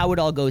sure how it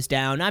all goes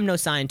down. I'm no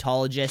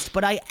Scientologist,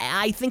 but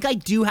I think I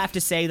do have to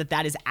say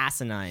that is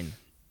asinine.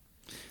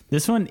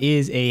 This one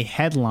is a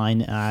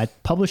headline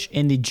published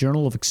in the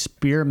Journal of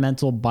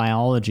Experimental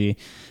Biology,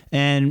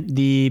 and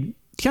the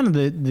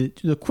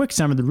quick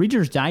summary, the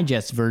Reader's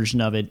Digest version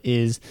of it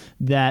is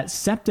that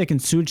septic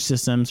and sewage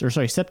systems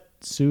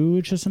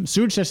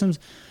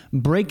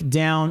break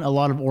down a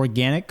lot of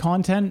organic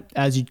content,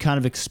 as you'd kind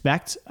of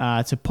expect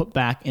to put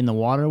back in the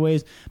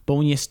waterways. But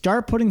when you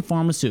start putting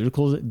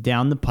pharmaceuticals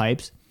down the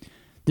pipes,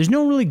 there's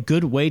no really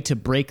good way to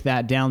break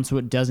that down so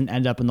it doesn't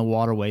end up in the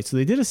waterway. So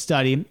they did a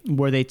study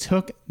where they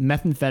took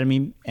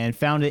methamphetamine and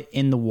found it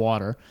in the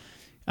water,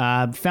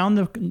 found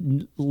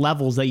the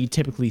levels that you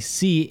typically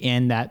see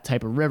in that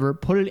type of river,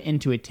 put it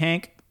into a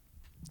tank,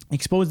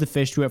 exposed the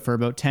fish to it for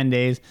about 10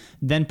 days,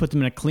 then put them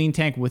in a clean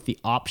tank with the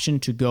option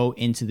to go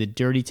into the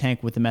dirty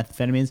tank with the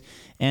methamphetamines.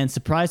 And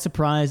surprise,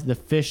 surprise, the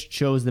fish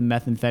chose the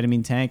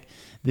methamphetamine tank.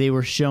 They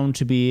were shown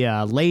to be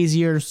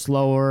lazier,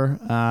 slower,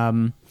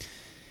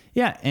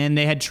 and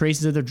they had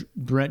traces of the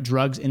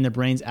drugs in their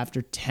brains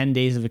after 10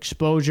 days of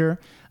exposure.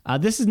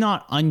 This is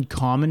not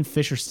uncommon.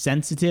 Fish are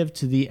sensitive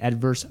to the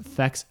adverse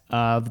effects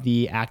of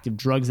the active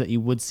drugs that you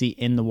would see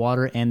in the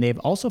water, and they've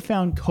also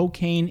found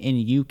cocaine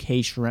in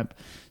UK shrimp.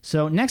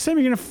 So next time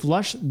you're going to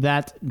flush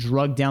that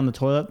drug down the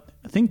toilet,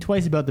 think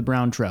twice about the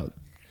brown trout.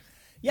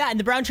 Yeah, and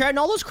the brown trout and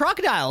all those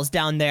crocodiles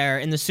down there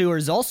in the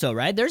sewers also,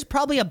 right? There's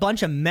probably a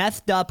bunch of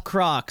methed up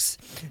crocs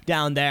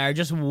down there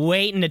just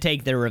waiting to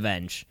take their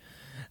revenge.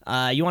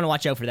 You want to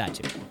watch out for that,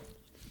 too.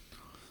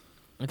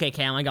 Okay,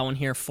 Cam, I got one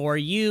here for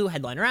you.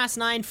 Headliner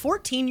asinine.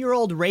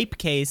 14-year-old rape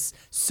case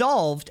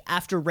solved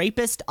after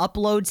rapist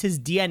uploads his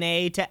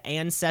DNA to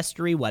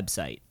Ancestry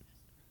website.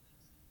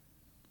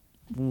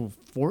 Ooh,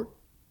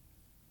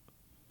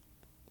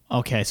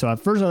 Okay, so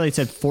at first they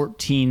said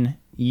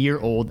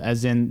 14-year-old,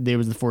 as in there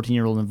was the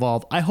 14-year-old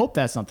involved. I hope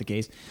that's not the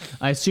case.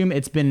 I assume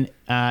it's been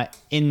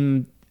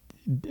happened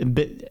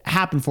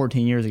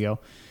 14 years ago.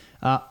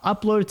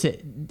 Uploaded to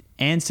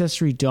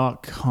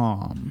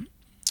Ancestry.com.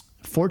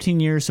 14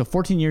 years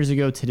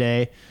ago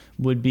today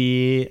would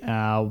be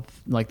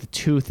like the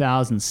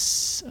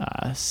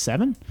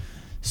 2007.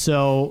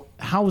 So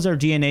how was our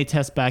DNA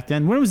test back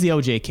then? When was the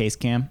OJ case,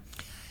 Cam?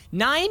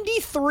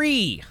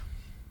 93.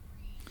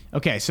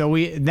 Okay, so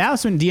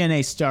that's when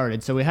DNA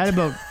started. So we had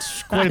about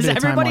quite a bit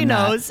of time on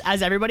that.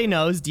 As everybody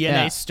knows,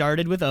 DNA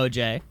started with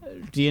OJ.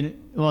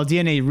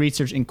 DNA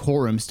research in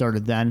courtroom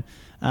started then.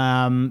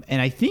 And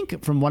I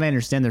think, from what I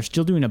understand, they're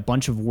still doing a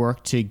bunch of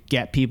work to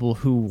get people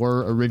who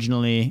were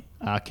originally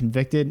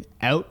convicted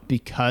out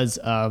because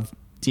of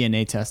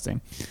DNA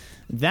testing.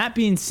 That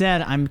being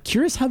said, I'm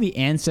curious how the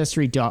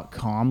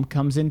Ancestry.com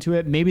comes into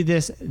it. Maybe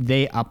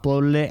they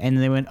uploaded it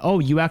and they went, oh,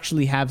 you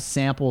actually have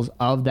samples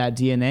of that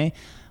DNA.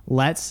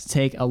 Let's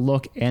take a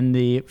look. And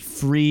the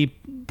Free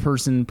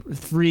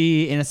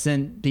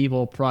Innocent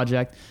People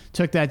Project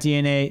took that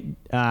DNA,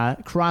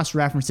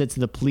 cross-referenced it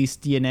to the police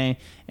DNA,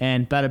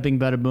 and bada bing,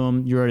 bada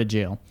boom, you're out of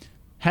jail.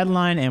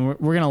 Headline, and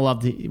we're gonna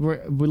love to hear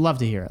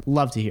it.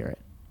 Love to hear it.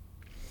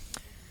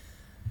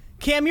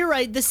 Cam, you're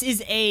right. This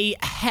is a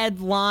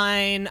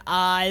headline.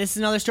 This is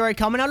another story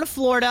coming out of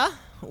Florida,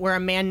 where a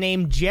man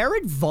named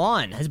Jared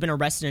Vaughn has been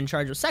arrested and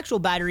charged with sexual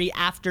battery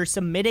after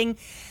submitting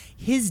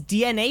his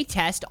DNA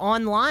test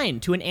online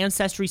to an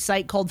ancestry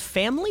site called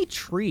Family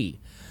Tree.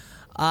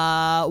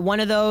 One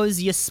of those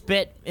you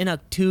spit in a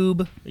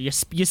tube, you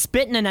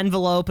spit in an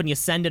envelope and you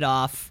send it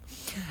off.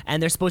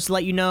 And they're supposed to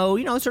let you know,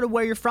 sort of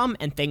where you're from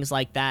and things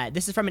like that.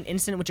 This is from an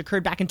incident which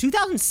occurred back in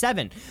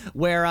 2007,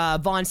 where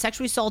Vaughn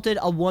sexually assaulted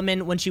a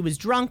woman when she was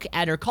drunk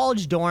at her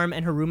college dorm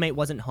and her roommate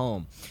wasn't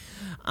home.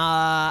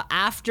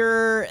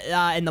 After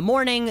in the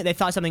morning, they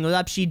thought something was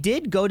up. She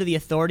did go to the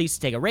authorities to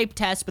take a rape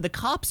test, but the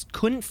cops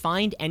couldn't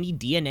find any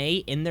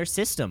DNA in their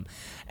system.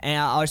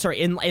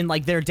 In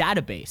like their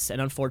database, and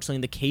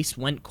unfortunately the case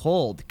went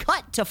cold.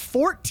 Cut to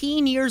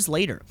 14 years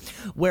later,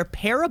 where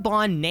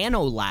Parabon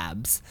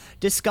Nanolabs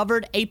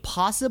discovered a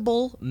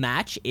possible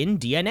match in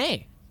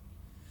DNA.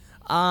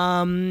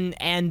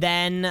 And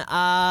then,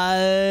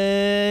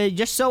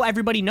 just so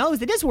everybody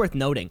knows, it is worth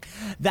noting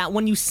that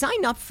when you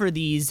sign up for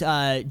these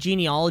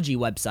genealogy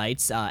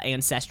websites,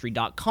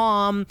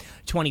 Ancestry.com,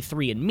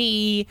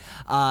 23andMe,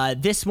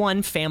 this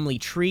one, Family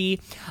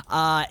Tree,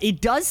 it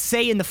does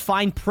say in the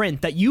fine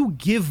print that you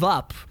give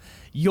up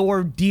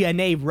your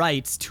DNA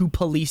rights to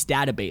police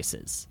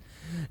databases.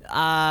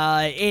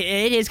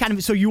 It is kind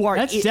of, so you are.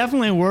 That's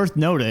definitely worth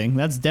noting.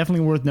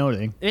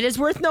 It is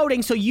worth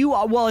noting. So you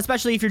are, well,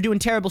 especially if you're doing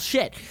terrible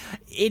shit.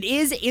 It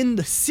is in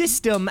the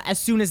system as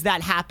soon as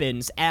that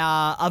happens.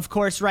 Of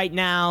course, right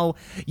now,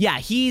 yeah,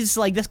 he's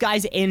like, this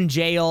guy's in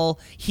jail.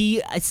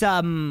 What's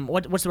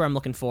the word I'm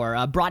looking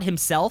for? Brought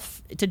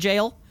himself to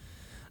jail.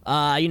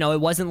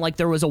 It wasn't like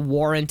there was a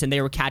warrant and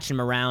they were catching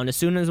him around. As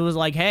soon as it was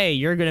like, hey,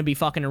 you're going to be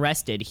fucking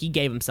arrested, he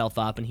gave himself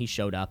up and he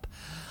showed up.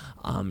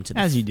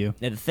 As you do.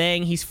 The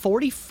thing, he's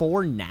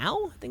 44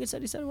 now. I think he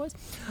said it was.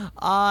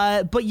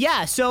 But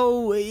yeah,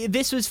 so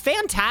this was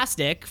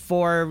fantastic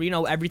for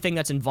everything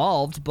that's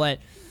involved, but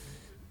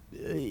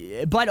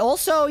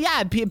also,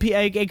 yeah,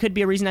 it could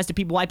be a reason as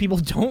to why people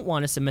don't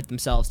want to submit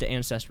themselves to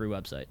ancestry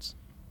websites.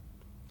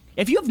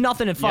 If you have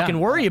nothing to fucking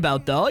worry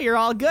about, though, you're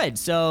all good.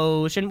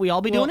 So shouldn't we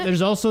all be doing it?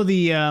 There's also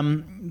there's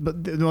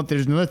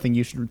another thing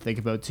you should think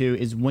about too,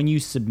 is when you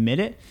submit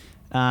it.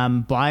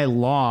 By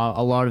law,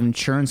 a lot of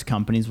insurance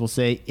companies will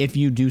say if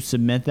you do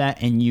submit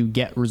that and you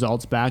get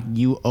results back,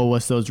 you owe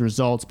us those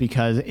results,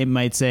 because it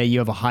might say you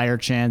have a higher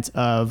chance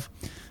of,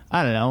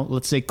 I don't know,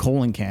 let's say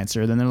colon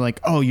cancer. Then they're like,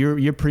 oh,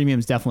 your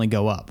premiums definitely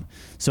go up.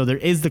 So there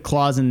is the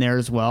clause in there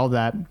as well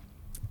that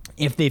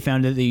if they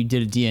found out that you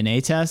did a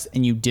DNA test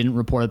and you didn't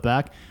report it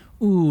back,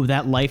 ooh,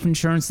 that life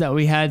insurance that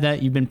we had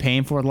that you've been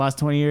paying for the last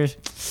 20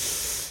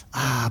 years,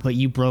 but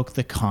you broke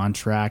the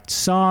contract.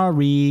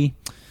 Sorry.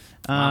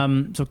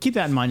 So keep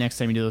that in mind next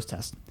time you do those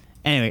tests.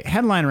 Anyway,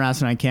 headline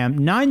asinine Cam.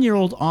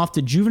 9-year-old off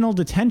to juvenile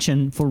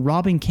detention for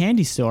robbing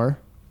candy store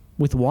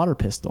with water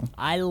pistol.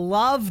 I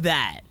love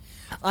that.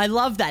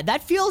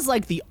 That feels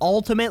like the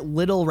ultimate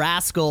Little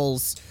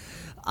Rascals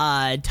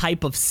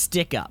type of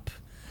stick up.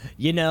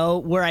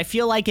 Where I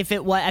feel like if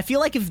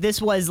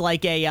this was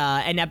like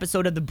an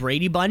episode of the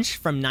Brady Bunch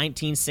from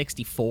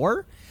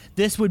 1964,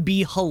 this would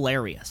be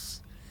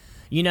hilarious.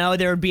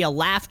 There would be a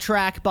laugh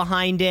track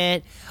behind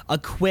it, a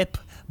quip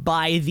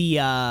by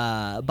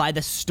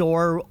the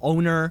store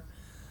owner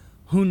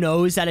who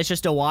knows that it's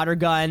just a water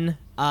gun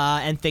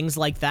and things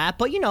like that.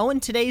 But in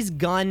today's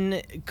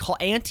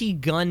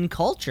anti-gun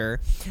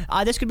culture,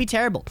 this could be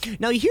terrible.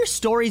 Now you hear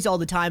stories all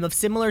the time of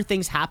similar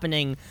things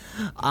happening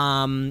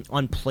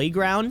on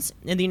playgrounds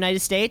in the United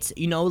States.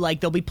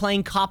 Like they'll be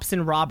playing cops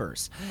and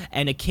robbers,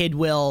 and a kid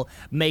will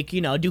make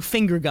do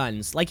finger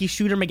guns like he's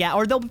Shooter McGavin,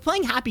 or they'll be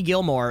playing Happy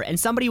Gilmore and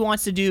somebody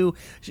wants to do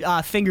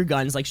finger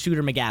guns like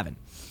Shooter McGavin.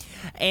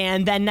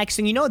 And then next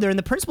thing you know, they're in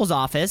the principal's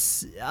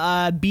office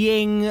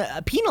being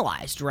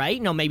penalized, right?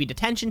 Maybe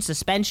detention,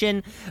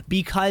 suspension,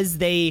 because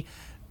they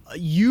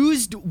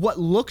used what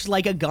looks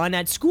like a gun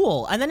at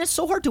school. And then it's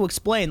so hard to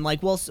explain.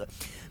 Like, well,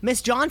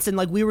 Miss Johnson,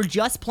 like we were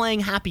just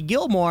playing Happy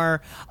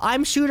Gilmore.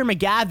 I'm Shooter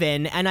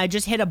McGavin, and I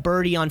just hit a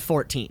birdie on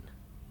 14.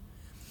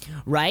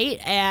 Right?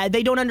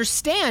 They don't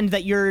understand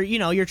that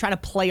you're trying to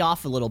play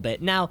off a little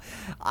bit. Now,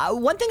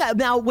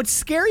 what's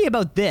scary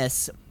about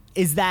this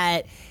is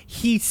that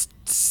he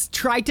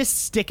tried to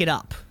stick it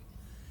up.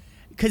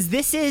 Because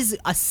this is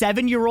a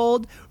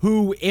 7-year-old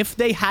who, if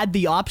they had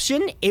the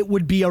option, it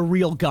would be a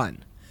real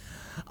gun.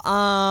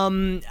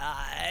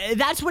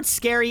 That's what's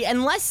scary.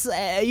 Unless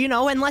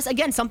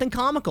again, something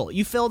comical.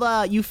 You fill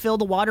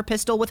the water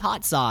pistol with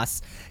hot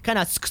sauce, kind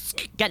of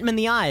get them in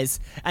the eyes,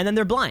 and then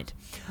they're blind.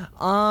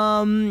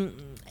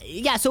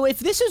 yeah, so if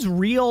this is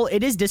real,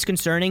 it is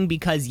disconcerting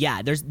because,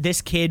 yeah,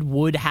 this kid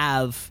would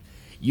have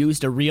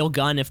used a real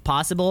gun if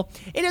possible.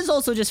 It is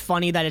also just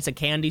funny that it's a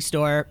candy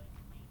store.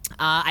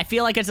 I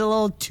feel like it's a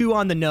little too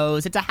on the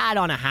nose. It's a hat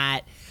on a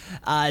hat.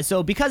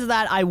 So because of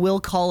that, I will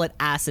call it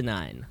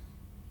asinine.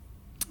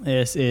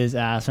 This is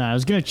asinine. I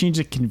was going to change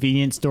the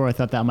convenience store. I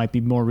thought that might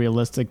be more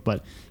realistic,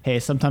 but hey,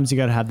 sometimes you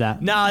got to have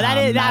that. No,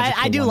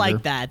 I do wonder.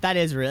 like that. That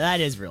is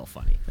real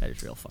funny. That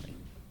is real funny.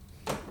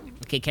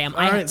 Okay, Cam.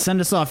 All right, send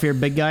us off here,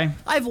 big guy.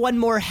 I have one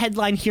more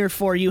headline here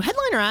for you.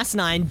 Headline or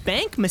asinine,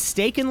 bank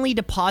mistakenly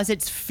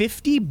deposits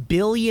 $50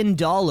 billion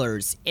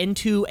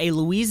into a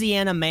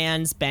Louisiana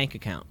man's bank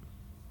account.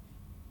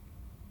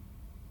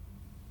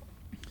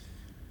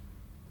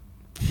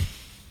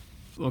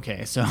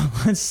 Okay, so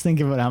let's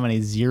think about how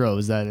many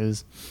zeros that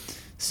is.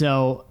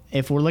 So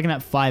if we're looking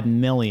at 5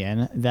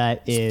 million,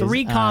 that is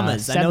 3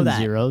 commas. 7 I know that.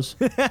 Zeros.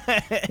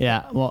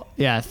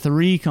 Yeah,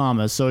 3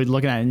 commas. So we're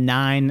looking at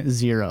 9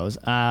 zeros.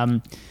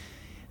 At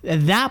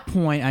that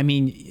point, I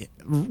mean,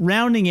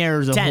 rounding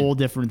error is a 10. whole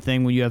different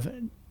thing when you have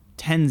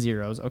 10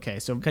 zeros. Okay,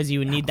 so Because you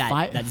would need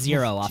that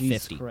zero off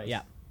Jesus 50. Christ.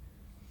 Yeah.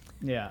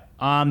 Yeah.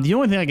 The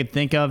only thing I could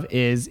think of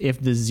is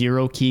if the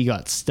zero key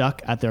got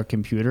stuck at their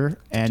computer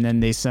and then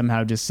they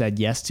somehow just said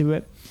yes to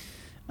it.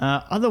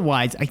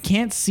 Otherwise, I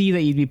can't see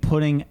that you'd be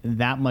putting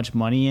that much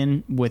money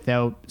in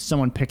without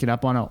someone picking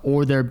up on it,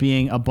 or there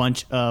being a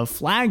bunch of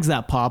flags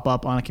that pop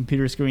up on a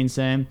computer screen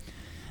saying,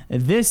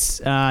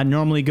 this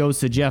normally goes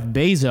to Jeff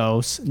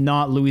Bezos,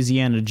 not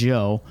Louisiana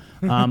Joe.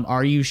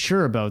 Are you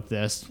sure about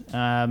this?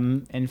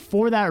 And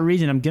for that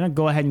reason, I'm going to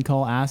go ahead and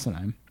call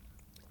asinine.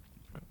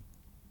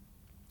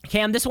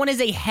 Cam, this one is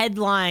a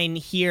headline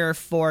here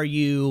for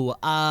you.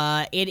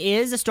 It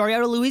is a story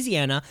out of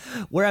Louisiana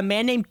where a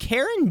man named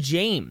Karen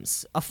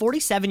James, a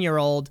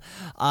 47-year-old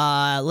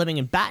living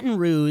in Baton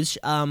Rouge,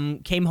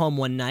 came home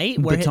one night.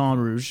 Baton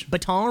Rouge.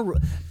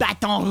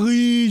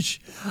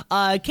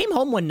 Came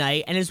home one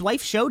night, and his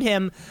wife showed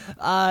him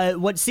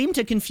what seemed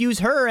to confuse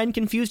her and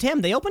confused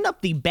him. They opened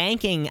up the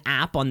banking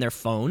app on their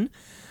phone,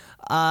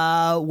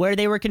 where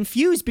they were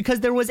confused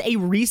because there was a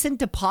recent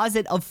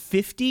deposit of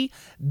 $50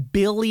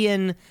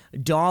 billion.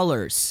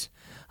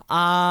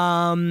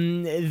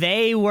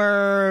 They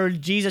were,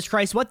 Jesus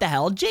Christ, what the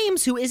hell?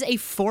 James, who is a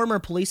former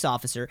police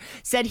officer,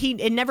 said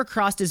it never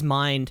crossed his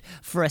mind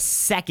for a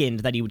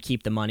second that he would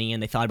keep the money,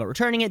 and they thought about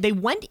returning it. They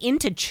went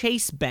into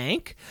Chase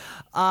Bank,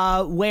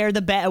 where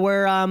the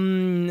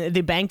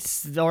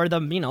banks or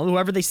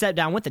whoever they sat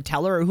down with, the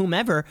teller or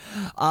whomever,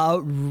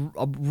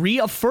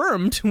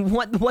 reaffirmed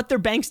what their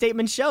bank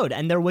statement showed,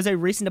 and there was a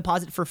recent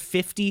deposit for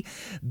 $50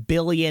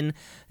 billion,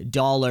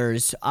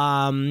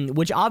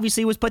 which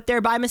obviously was put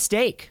there by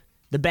mistake.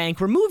 The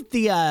bank removed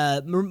the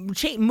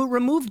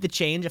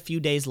change a few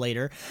days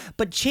later,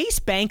 but Chase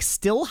Bank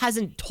still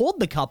hasn't told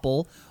the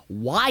couple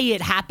why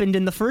it happened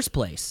in the first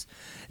place.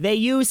 They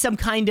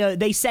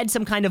said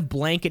some kind of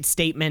blanket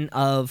statement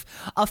of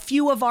a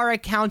few of our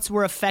accounts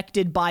were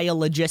affected by a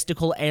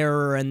logistical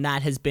error and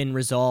that has been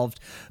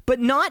resolved, but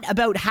not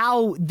about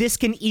how this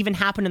can even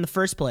happen in the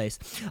first place.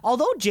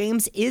 Although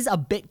James is a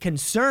bit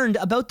concerned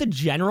about the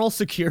general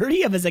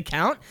security of his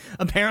account,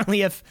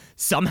 apparently if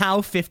somehow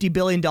 $50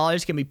 billion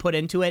can be put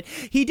into it,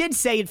 he did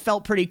say it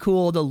felt pretty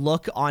cool to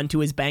look onto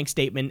his bank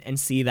statement and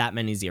see that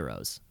many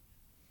zeros.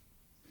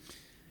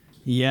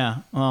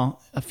 Yeah, well,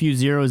 a few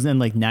zeros and then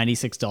like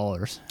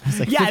 $96. It's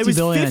like yeah, it was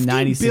 $50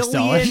 $96.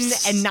 billion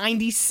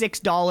and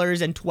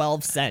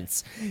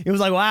 $96.12. It was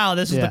like, wow,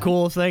 this is the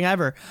coolest thing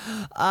ever.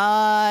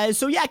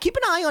 So yeah, keep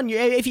an eye on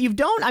if you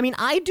don't. I mean,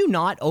 I do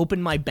not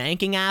open my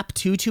banking app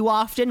too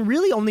often.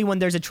 Really, only when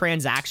there's a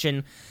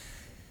transaction.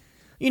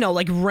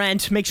 Like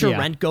rent, make sure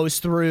rent goes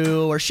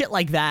through or shit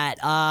like that.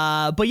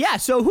 But yeah,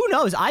 so who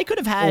knows? I could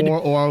have had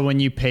or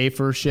when you pay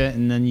for shit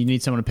and then you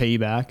need someone to pay you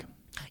back.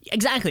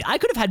 Exactly. I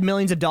could have had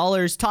millions of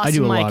dollars tossed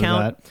in my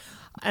account,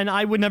 and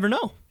I would never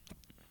know.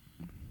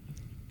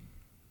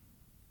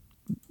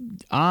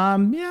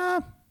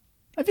 Yeah.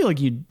 I feel like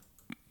you'd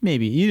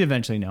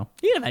eventually know.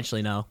 You'd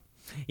eventually know.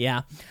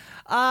 Yeah.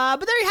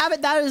 But there you have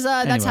it. That is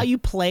that's how you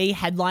play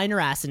headline or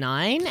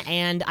asinine,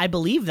 and I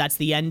believe that's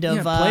the end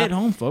of play at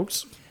home,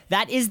 folks.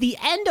 That is the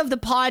end of the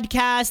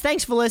podcast.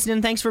 Thanks for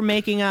listening. Thanks for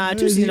making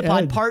Two Seasons in a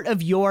Pod part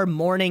of your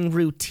morning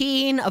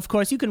routine. Of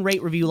course, you can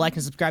rate, review, like,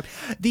 and subscribe.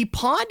 The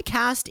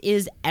podcast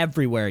is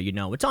everywhere,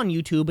 It's on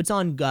YouTube. It's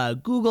on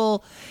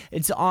Google.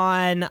 It's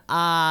on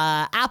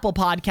Apple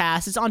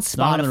Podcasts. It's on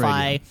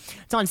Spotify.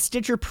 It's on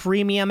Stitcher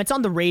Premium. It's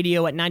on the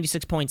radio at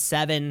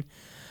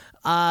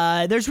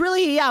 96.7. There's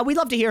really, we'd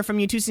love to hear from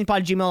you,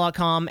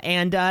 twoseasonspod@gmail.com.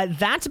 And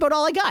that's about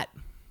all I got.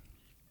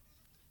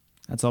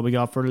 That's all we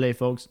got for today,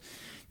 folks.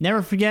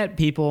 Never forget,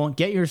 people,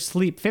 get your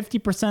sleep.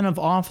 50% of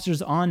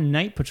officers on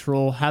night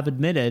patrol have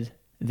admitted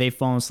they've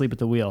fallen asleep at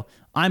the wheel.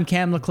 I'm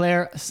Cam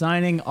LeClaire,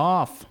 signing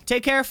off.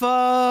 Take care,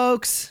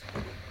 folks.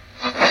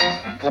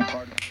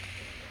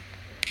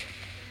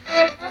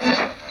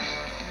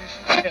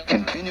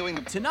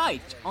 Continuing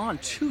tonight on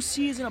Two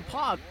Seas in a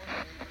Pod.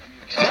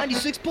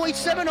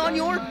 96.7 on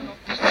your...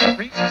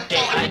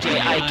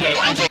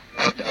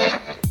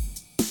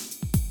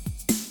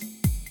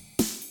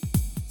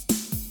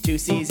 two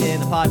C's in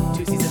a pod,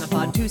 two C's in a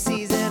pod, two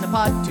C's in a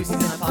pod, two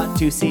C's in a pod,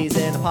 two C's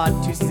in a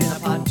pod, two C's in a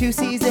pod, two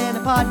C's in a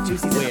pod, two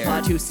C's in a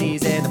pod, two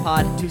C's in a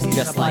pod, two C's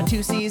just like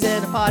two C's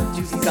in a pod,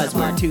 because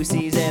we're two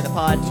C's in a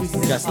pod,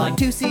 just like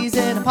two C's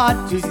in a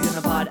pod, two C's in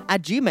a pod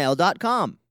at gmail.com.